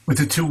 With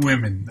the two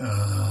women,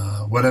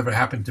 Whatever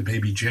Happened to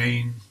Baby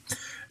Jane,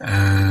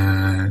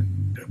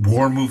 and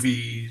war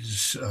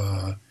movies.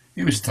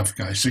 He was a tough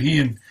guy. So he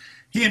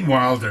and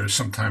Wilder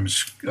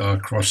sometimes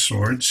crossed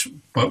swords,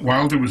 but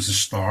Wilder was the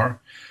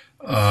star.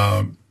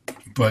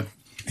 But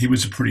he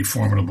was a pretty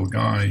formidable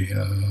guy,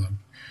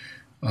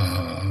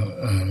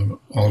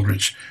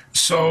 Aldrich.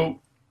 So,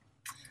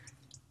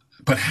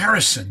 but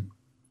Harrison,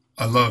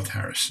 I loved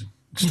Harrison,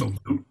 still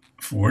do,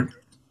 Ford.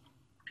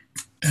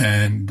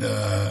 And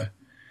I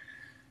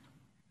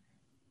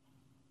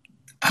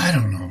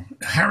don't know,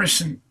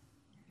 Harrison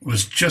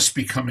was just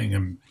becoming a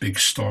big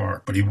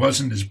star, but he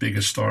wasn't as big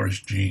a star as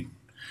Gene.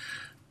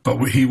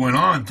 But he went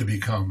on to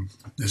become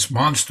this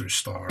monster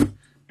star.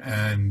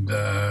 And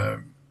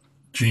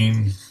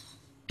Gene,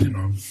 did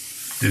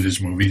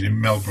his movies,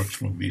 Mel Brooks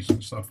movies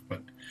and stuff.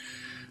 But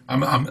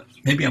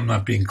maybe I'm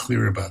not being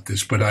clear about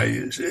this. But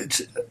I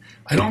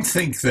don't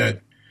think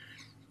that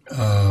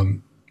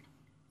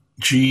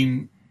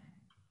Gene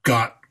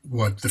got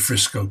what the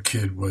Frisco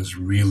Kid was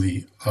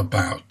really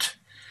about,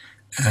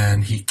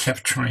 and he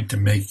kept trying to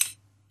make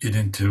it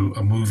into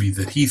a movie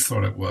that he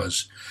thought it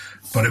was,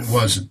 but it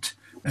wasn't.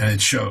 and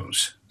it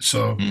shows.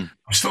 So I'm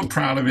still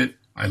proud of it.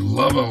 I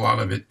love a lot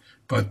of it,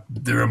 but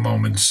there are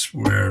moments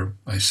where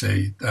I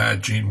say,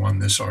 Gene won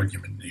this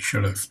argument. He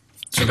should have.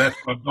 So that's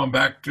going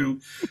back to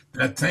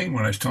that thing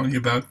when I was telling you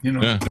about,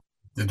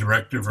 the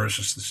director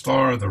versus the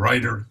star, the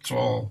writer. It's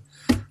all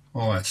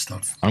that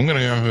stuff. I'm going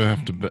to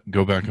have to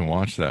go back and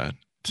watch that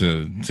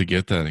to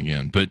get that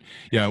again. But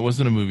yeah, it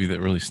wasn't a movie that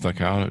really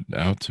stuck out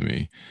to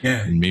me.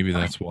 Yeah, and maybe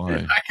that's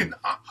why.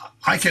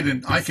 I could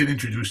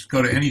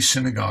go to any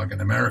synagogue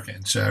in America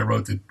and say I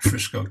wrote the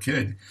Frisco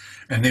Kid,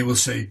 and they will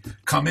say,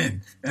 "Come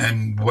in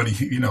and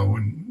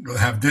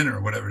have dinner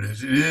or whatever it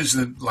is." It is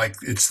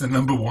it's the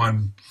number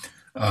one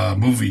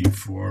movie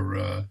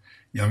for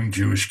young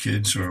Jewish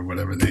kids or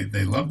whatever.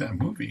 They love that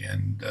movie,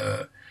 and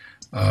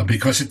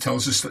because it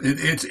tells us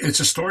it's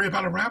a story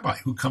about a rabbi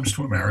who comes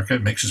to America,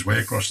 makes his way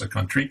across the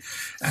country,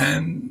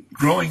 and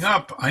growing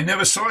up, I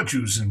never saw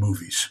Jews in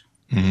movies,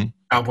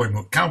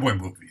 cowboy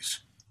movies.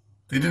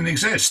 They didn't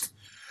exist.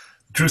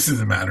 The truth of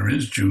the matter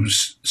is,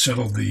 Jews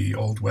settled the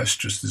Old West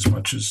just as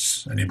much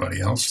as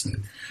anybody else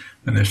did,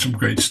 and there's some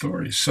great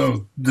stories.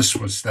 So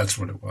that's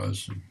what it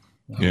was.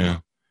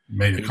 And,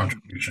 made a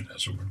contribution,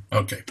 as it were.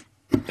 Okay.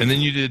 And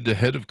then you did The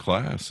Head of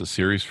Class, a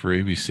series for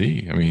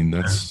ABC. I mean,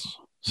 that's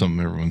something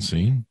everyone's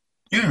seen.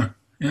 Yeah.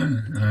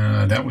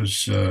 That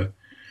was a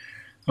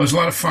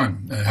lot of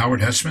fun. Howard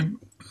Hessman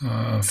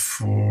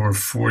for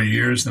 4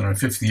 years. Then our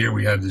fifth year,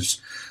 we had this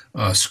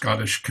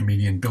Scottish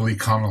comedian, Billy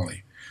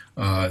Connolly,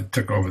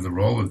 took over the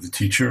role of the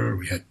teacher.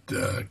 We had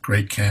a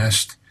great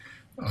cast.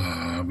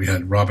 We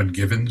had Robin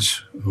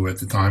Givens, who at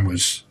the time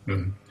was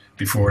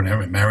before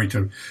and married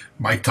to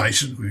Mike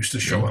Tyson, who used to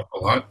show up a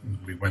lot. And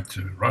we went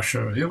to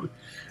Russia.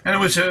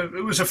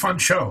 It was a fun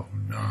show.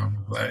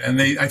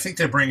 And I think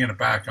they're bringing it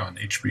back on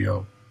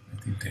HBO. I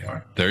think they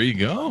are. There you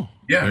go.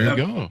 Yeah. There you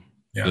go.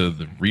 Yeah.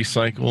 The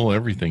recycle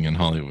everything in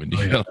Hollywood.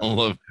 You gotta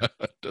love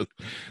that.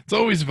 It's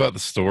always about the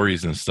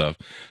stories and stuff.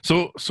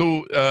 So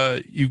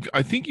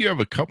I think you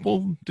have a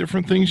couple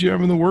different things you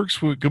have in the works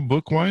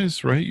book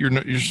wise, right? You're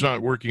just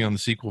not working on the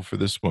sequel for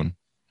this one.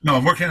 No,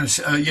 I'm working on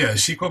a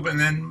sequel, and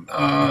then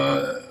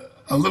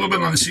a little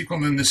bit on the sequel,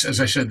 and then this,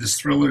 as I said, this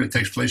thriller that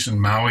takes place in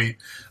Maui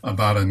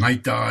about a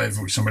night dive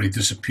where somebody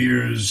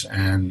disappears,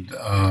 and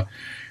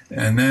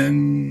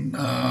then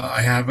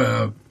I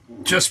have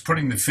just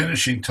putting the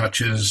finishing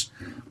touches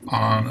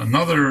on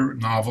another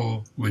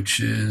novel, which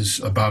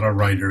is about a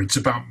writer. It's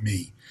about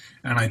me.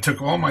 And I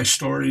took all my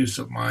stories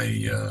of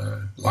my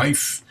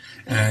life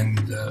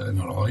and,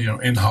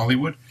 in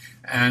Hollywood,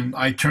 and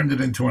I turned it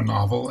into a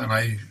novel, and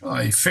I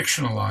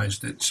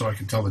fictionalized it so I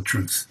can tell the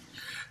truth.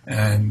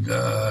 And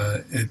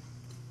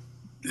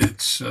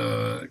it's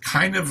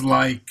kind of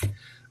like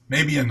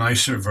maybe a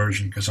nicer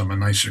version, because I'm a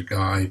nicer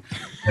guy,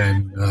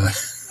 than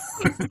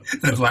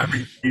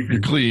Larry.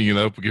 You're cleaning it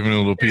up, giving it a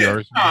little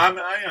PR. No,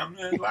 I am.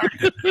 Larry,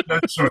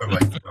 that's sort of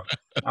like,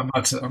 I'm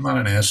not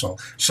an asshole.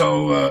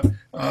 So,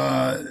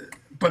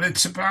 but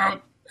it's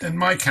about, and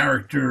my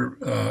character,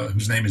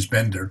 whose name is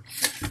Bender,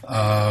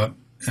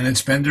 and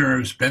it's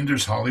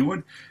Bender's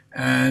Hollywood,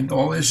 and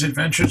all his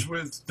adventures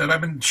that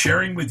I've been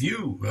sharing with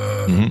you,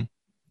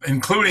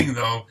 including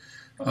though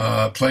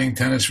playing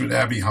tennis with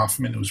Abby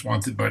Hoffman, who's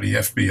wanted by the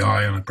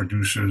FBI on a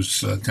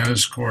producer's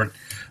tennis court.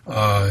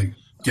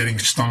 Getting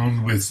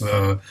stoned with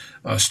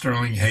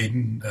Sterling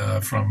Hayden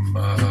from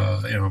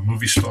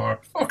movie star,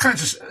 all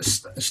kinds of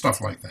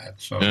stuff like that.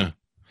 So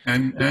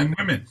and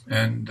women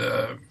and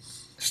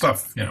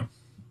stuff,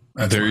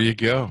 There you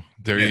go.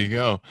 You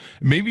go.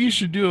 Maybe you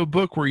should do a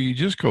book where you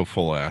just go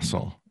full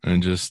asshole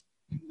and just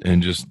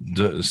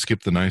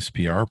skip the nice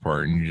PR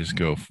part and you just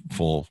go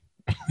full.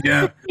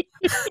 Yeah.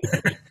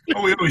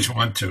 Well, we always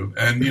want to,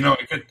 and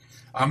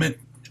I'm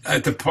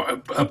at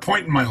a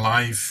point in my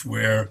life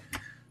where.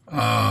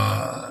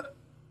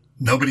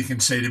 Nobody can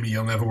say to me,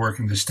 "You'll never work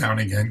in this town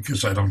again,"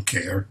 because I don't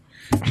care.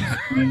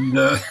 And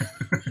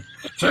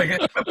so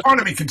part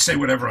of me can say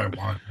whatever I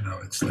want.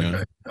 It's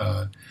like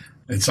I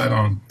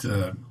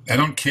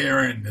don't care,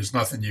 and there's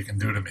nothing you can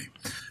do to me.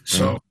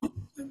 So,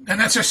 and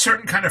that's a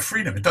certain kind of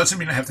freedom. It doesn't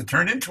mean I have to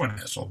turn into an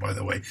asshole. By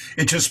the way,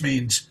 it just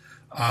means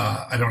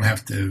I don't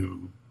have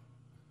to,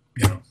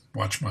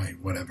 watch my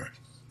whatever.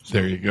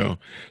 There you go.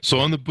 So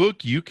on the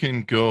book, you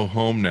can go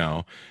home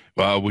now.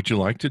 Would you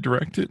like to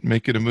direct it,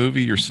 make it a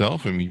movie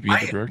yourself, and be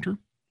the director?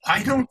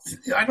 I don't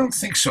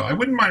think so. I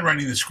wouldn't mind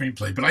writing the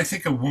screenplay, but I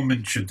think a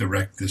woman should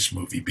direct this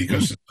movie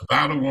because it's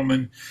about a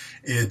woman.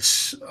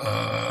 It's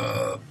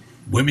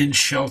women's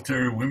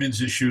shelter,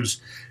 women's issues,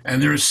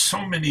 and there's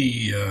so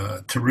many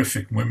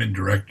terrific women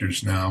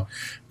directors now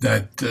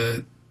that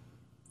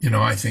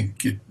I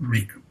think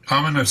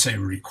I'm going to say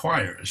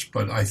requires,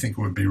 but I think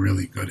it would be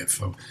really good if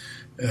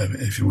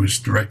it was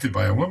directed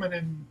by a woman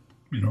and.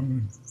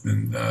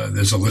 And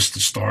there's a list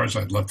of stars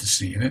I'd love to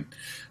see in it,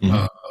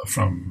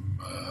 from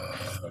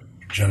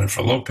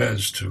Jennifer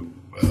Lopez to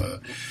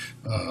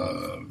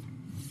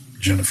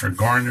Jennifer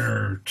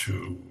Garner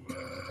to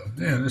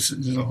there's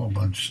a whole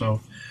bunch.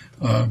 So,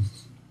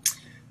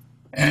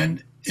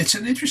 and it's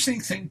an interesting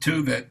thing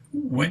too that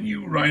when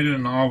you write a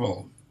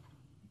novel,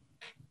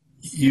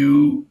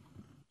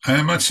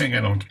 I'm not saying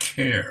I don't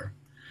care,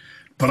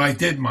 but I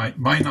did my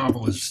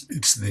novel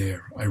it's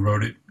there. I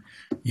wrote it.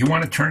 You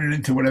want to turn it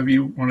into whatever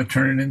you want to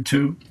turn it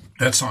into,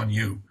 that's on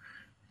you.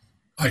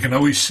 I can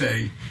always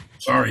say,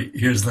 sorry,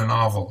 here's the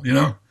novel,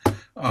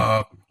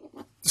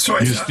 So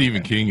you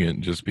Stephen King it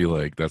and just be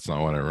like, that's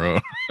not what I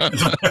wrote.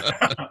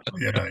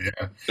 yeah.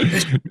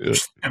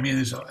 I mean,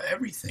 there's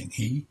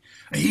everything.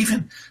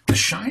 Even The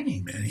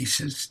Shining, man, he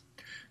says,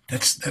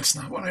 that's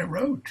not what I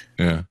wrote.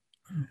 Yeah.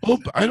 Well,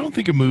 I don't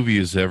think a movie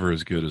is ever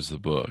as good as the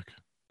book.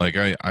 Like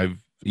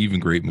I've even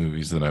great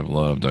movies that I've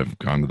loved, I've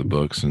gone to the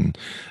books, and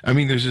I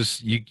mean, there's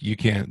just you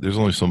can't. There's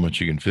only so much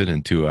you can fit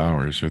in 2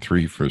 hours or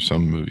 3 for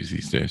some movies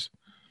these days.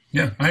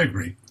 Yeah, I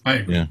agree.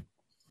 Yeah,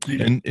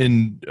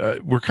 and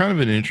we're kind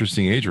of in an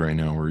interesting age right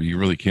now where you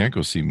really can't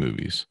go see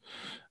movies.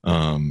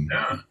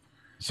 Yeah.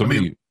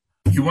 Somebody.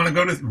 You want to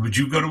go to? Would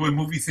you go to a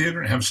movie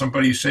theater and have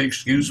somebody say,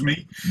 "Excuse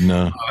me,"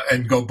 no,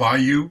 and go by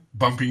you,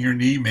 bumping your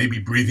knee, maybe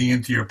breathing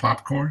into your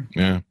popcorn?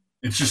 Yeah,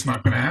 it's just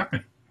not going to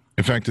happen.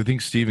 In fact, I think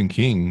Stephen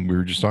King, we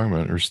were just talking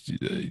about it, or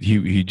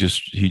he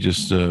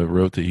just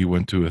wrote that he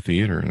went to a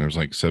theater and there was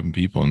like 7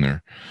 people in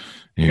there,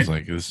 and he's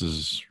like, "This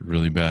is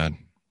really bad."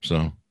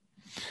 So,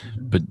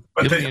 but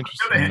on the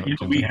other hand,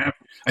 we have.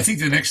 I think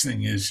the next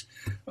thing is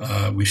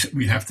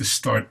we have to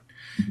start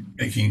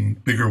making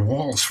bigger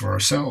walls for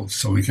ourselves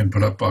so we can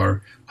put up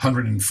our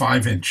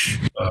 105-inch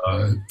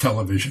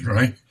television,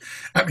 right?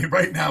 I mean,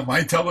 right now,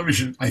 my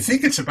television, I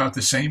think it's about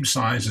the same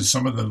size as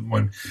some of the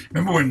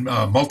remember when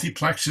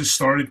multiplexes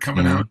started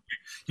coming out?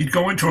 You'd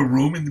go into a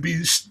room and there'd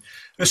be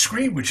a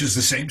screen, which is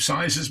the same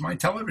size as my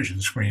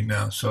television screen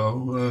now,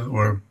 so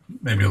or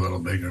maybe a little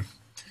bigger.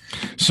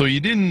 So you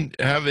didn't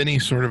have any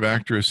sort of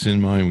actress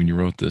in mind when you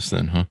wrote this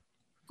then, huh?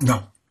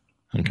 No.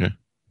 Okay.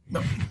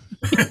 No.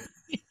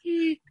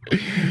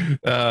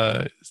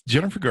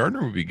 Jennifer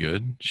Gardner would be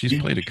good. She's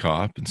played a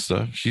cop and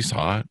stuff. She's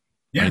hot.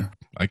 Yeah.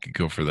 I could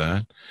go for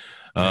that.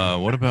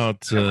 What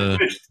about...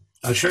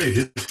 I'll show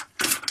you.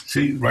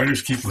 See,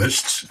 writers keep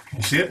lists.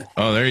 You see it?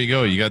 Oh, there you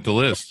go. You got the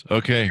list.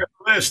 Okay. I got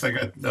the list. I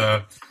got,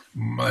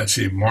 let's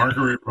see,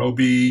 Margaret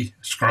Robbie,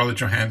 Scarlett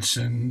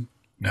Johansson,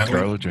 Natalie.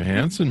 Scarlett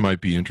Johansson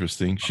might be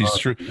interesting.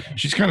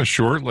 She's kind of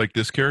short, like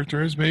this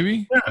character is,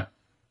 maybe.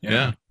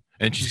 Yeah.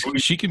 And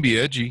she can be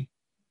edgy.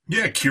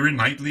 Yeah, Keira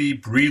Knightley,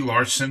 Brie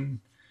Larson,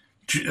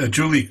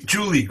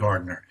 Julie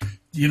Gardner.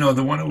 You know,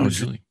 the one who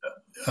was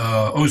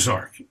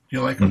Ozark.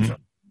 You like Ozark?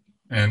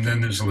 And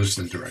then there's a list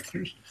of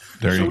directors.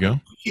 There you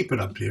go. Keep it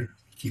up here.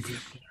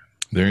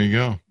 There you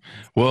go.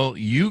 Well,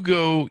 you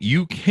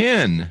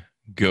can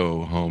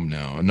go home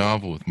now. A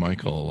novel with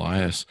Michael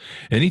Elias.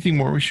 Anything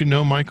more we should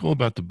know, Michael,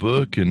 about the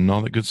book and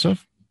all that good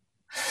stuff?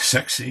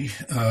 Sexy.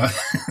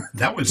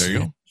 That was the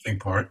interesting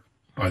part,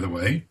 by the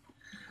way,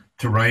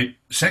 to write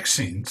sex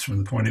scenes from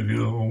the point of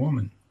view of a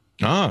woman.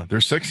 Ah,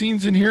 there's sex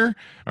scenes in here?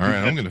 All right,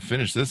 I'm going to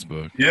finish this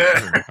book.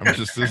 Yeah. I'm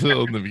just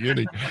still in the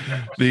beginning.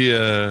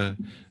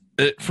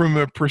 From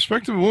a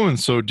perspective of a woman,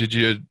 so did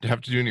you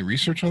have to do any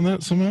research on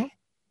that somehow?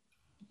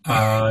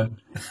 Well,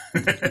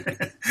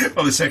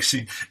 the sex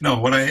scene. No,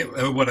 what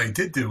I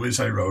did do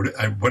is I wrote it.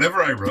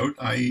 Whatever I wrote,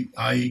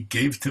 I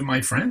gave to my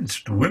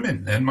friends, to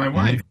women, and my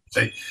wife.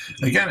 Say,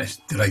 again,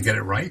 did I get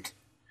it right?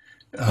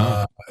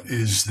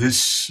 Is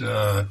this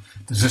does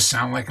this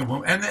sound like a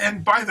woman?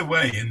 And by the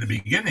way, in the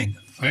beginning,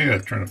 I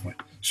got to turn off my.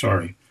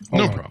 Sorry,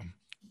 no problem.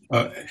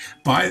 I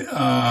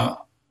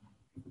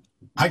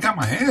got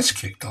my ass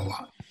kicked a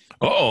lot.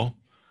 Oh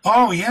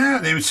yeah,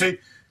 they would say,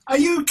 "Are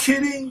you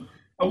kidding?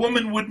 A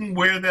woman wouldn't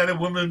wear that. A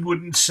woman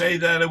wouldn't say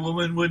that. A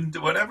woman wouldn't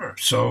do whatever."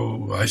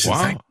 So I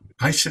said,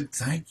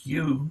 "Thank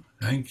you,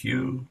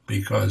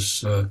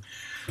 because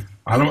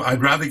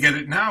I'd rather get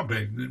it now,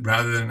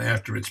 rather than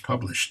after it's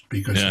published,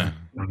 because you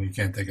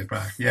can't take it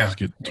back." Yeah, just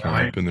get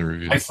torn up in the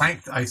reviews.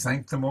 I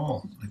thanked them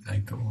all.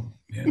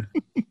 Yeah.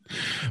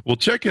 Well,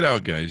 check it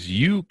out, guys.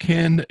 You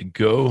can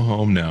go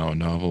home now.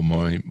 Novel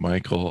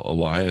Michael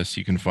Elias.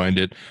 You can find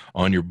it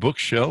on your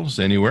bookshelves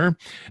anywhere.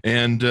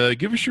 And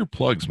give us your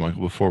plugs, Michael,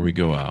 before we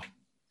go out.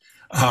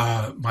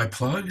 My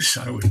plugs,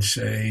 I would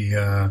say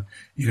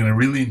you're going to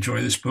really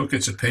enjoy this book.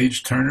 It's a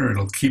page turner.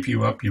 It'll keep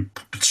you up.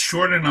 It's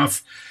short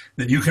enough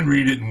that you can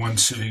read it in one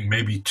sitting,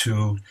 maybe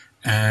 2.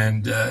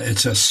 And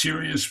it's a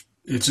serious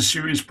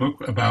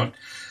book about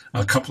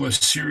a couple of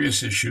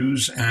serious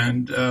issues.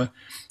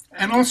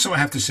 And also, I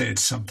have to say,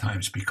 it's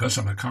sometimes, because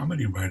I'm a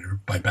comedy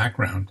writer by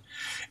background,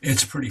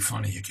 it's pretty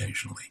funny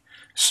occasionally.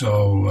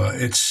 So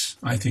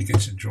I think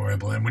it's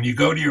enjoyable. And when you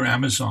go to your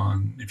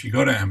Amazon, if you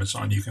go to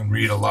Amazon, you can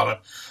read a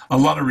lot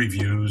of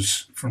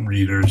reviews from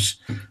readers.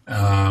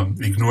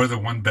 Ignore the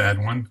one bad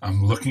one.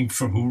 I'm looking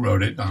for who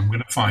wrote it. I'm going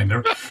to find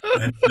her.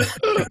 And,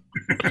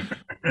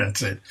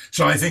 that's it.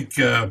 So I think,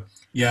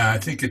 I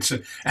think it's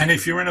and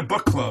if you're in a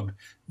book club,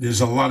 there's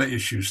a lot of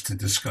issues to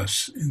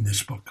discuss in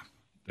this book.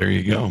 There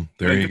you go.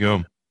 There you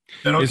go.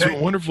 That It's okay?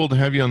 been wonderful to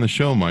have you on the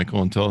show,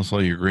 Michael, and tell us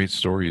all your great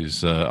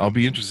stories. I'll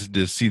be interested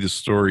to see the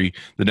story,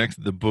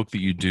 the book that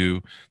you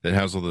do that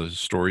has all the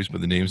stories,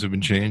 but the names have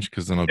been changed.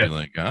 Because then I'll be Yeah.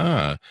 like,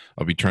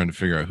 I'll be trying to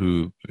figure out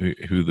who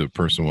the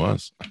person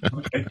was.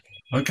 Okay.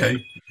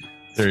 Okay.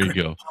 There you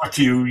go. Talk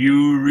to you.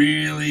 You were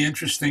really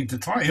interesting to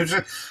talk. It was,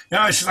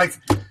 it's like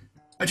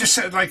I just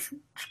said, like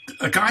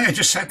a guy. I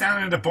just sat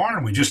down at a bar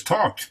and we just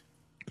talked.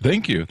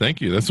 Thank you.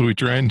 That's what we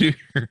try and do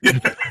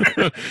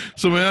here.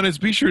 So, my audience,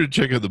 be sure to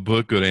check out the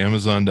book. Go to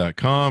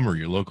Amazon.com or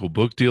your local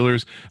book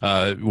dealers.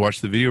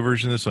 Watch the video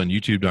version of this on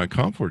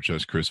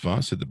YouTube.com/Chris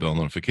Voss. Hit the bell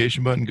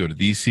notification button. Go to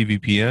the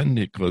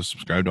CVPN.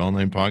 Subscribe to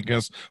online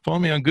podcasts. Follow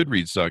me on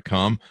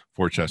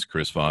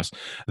Goodreads.com/Chris Voss.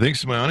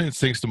 Thanks to my audience.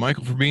 Thanks to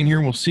Michael for being here.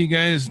 We'll see you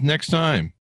guys next time.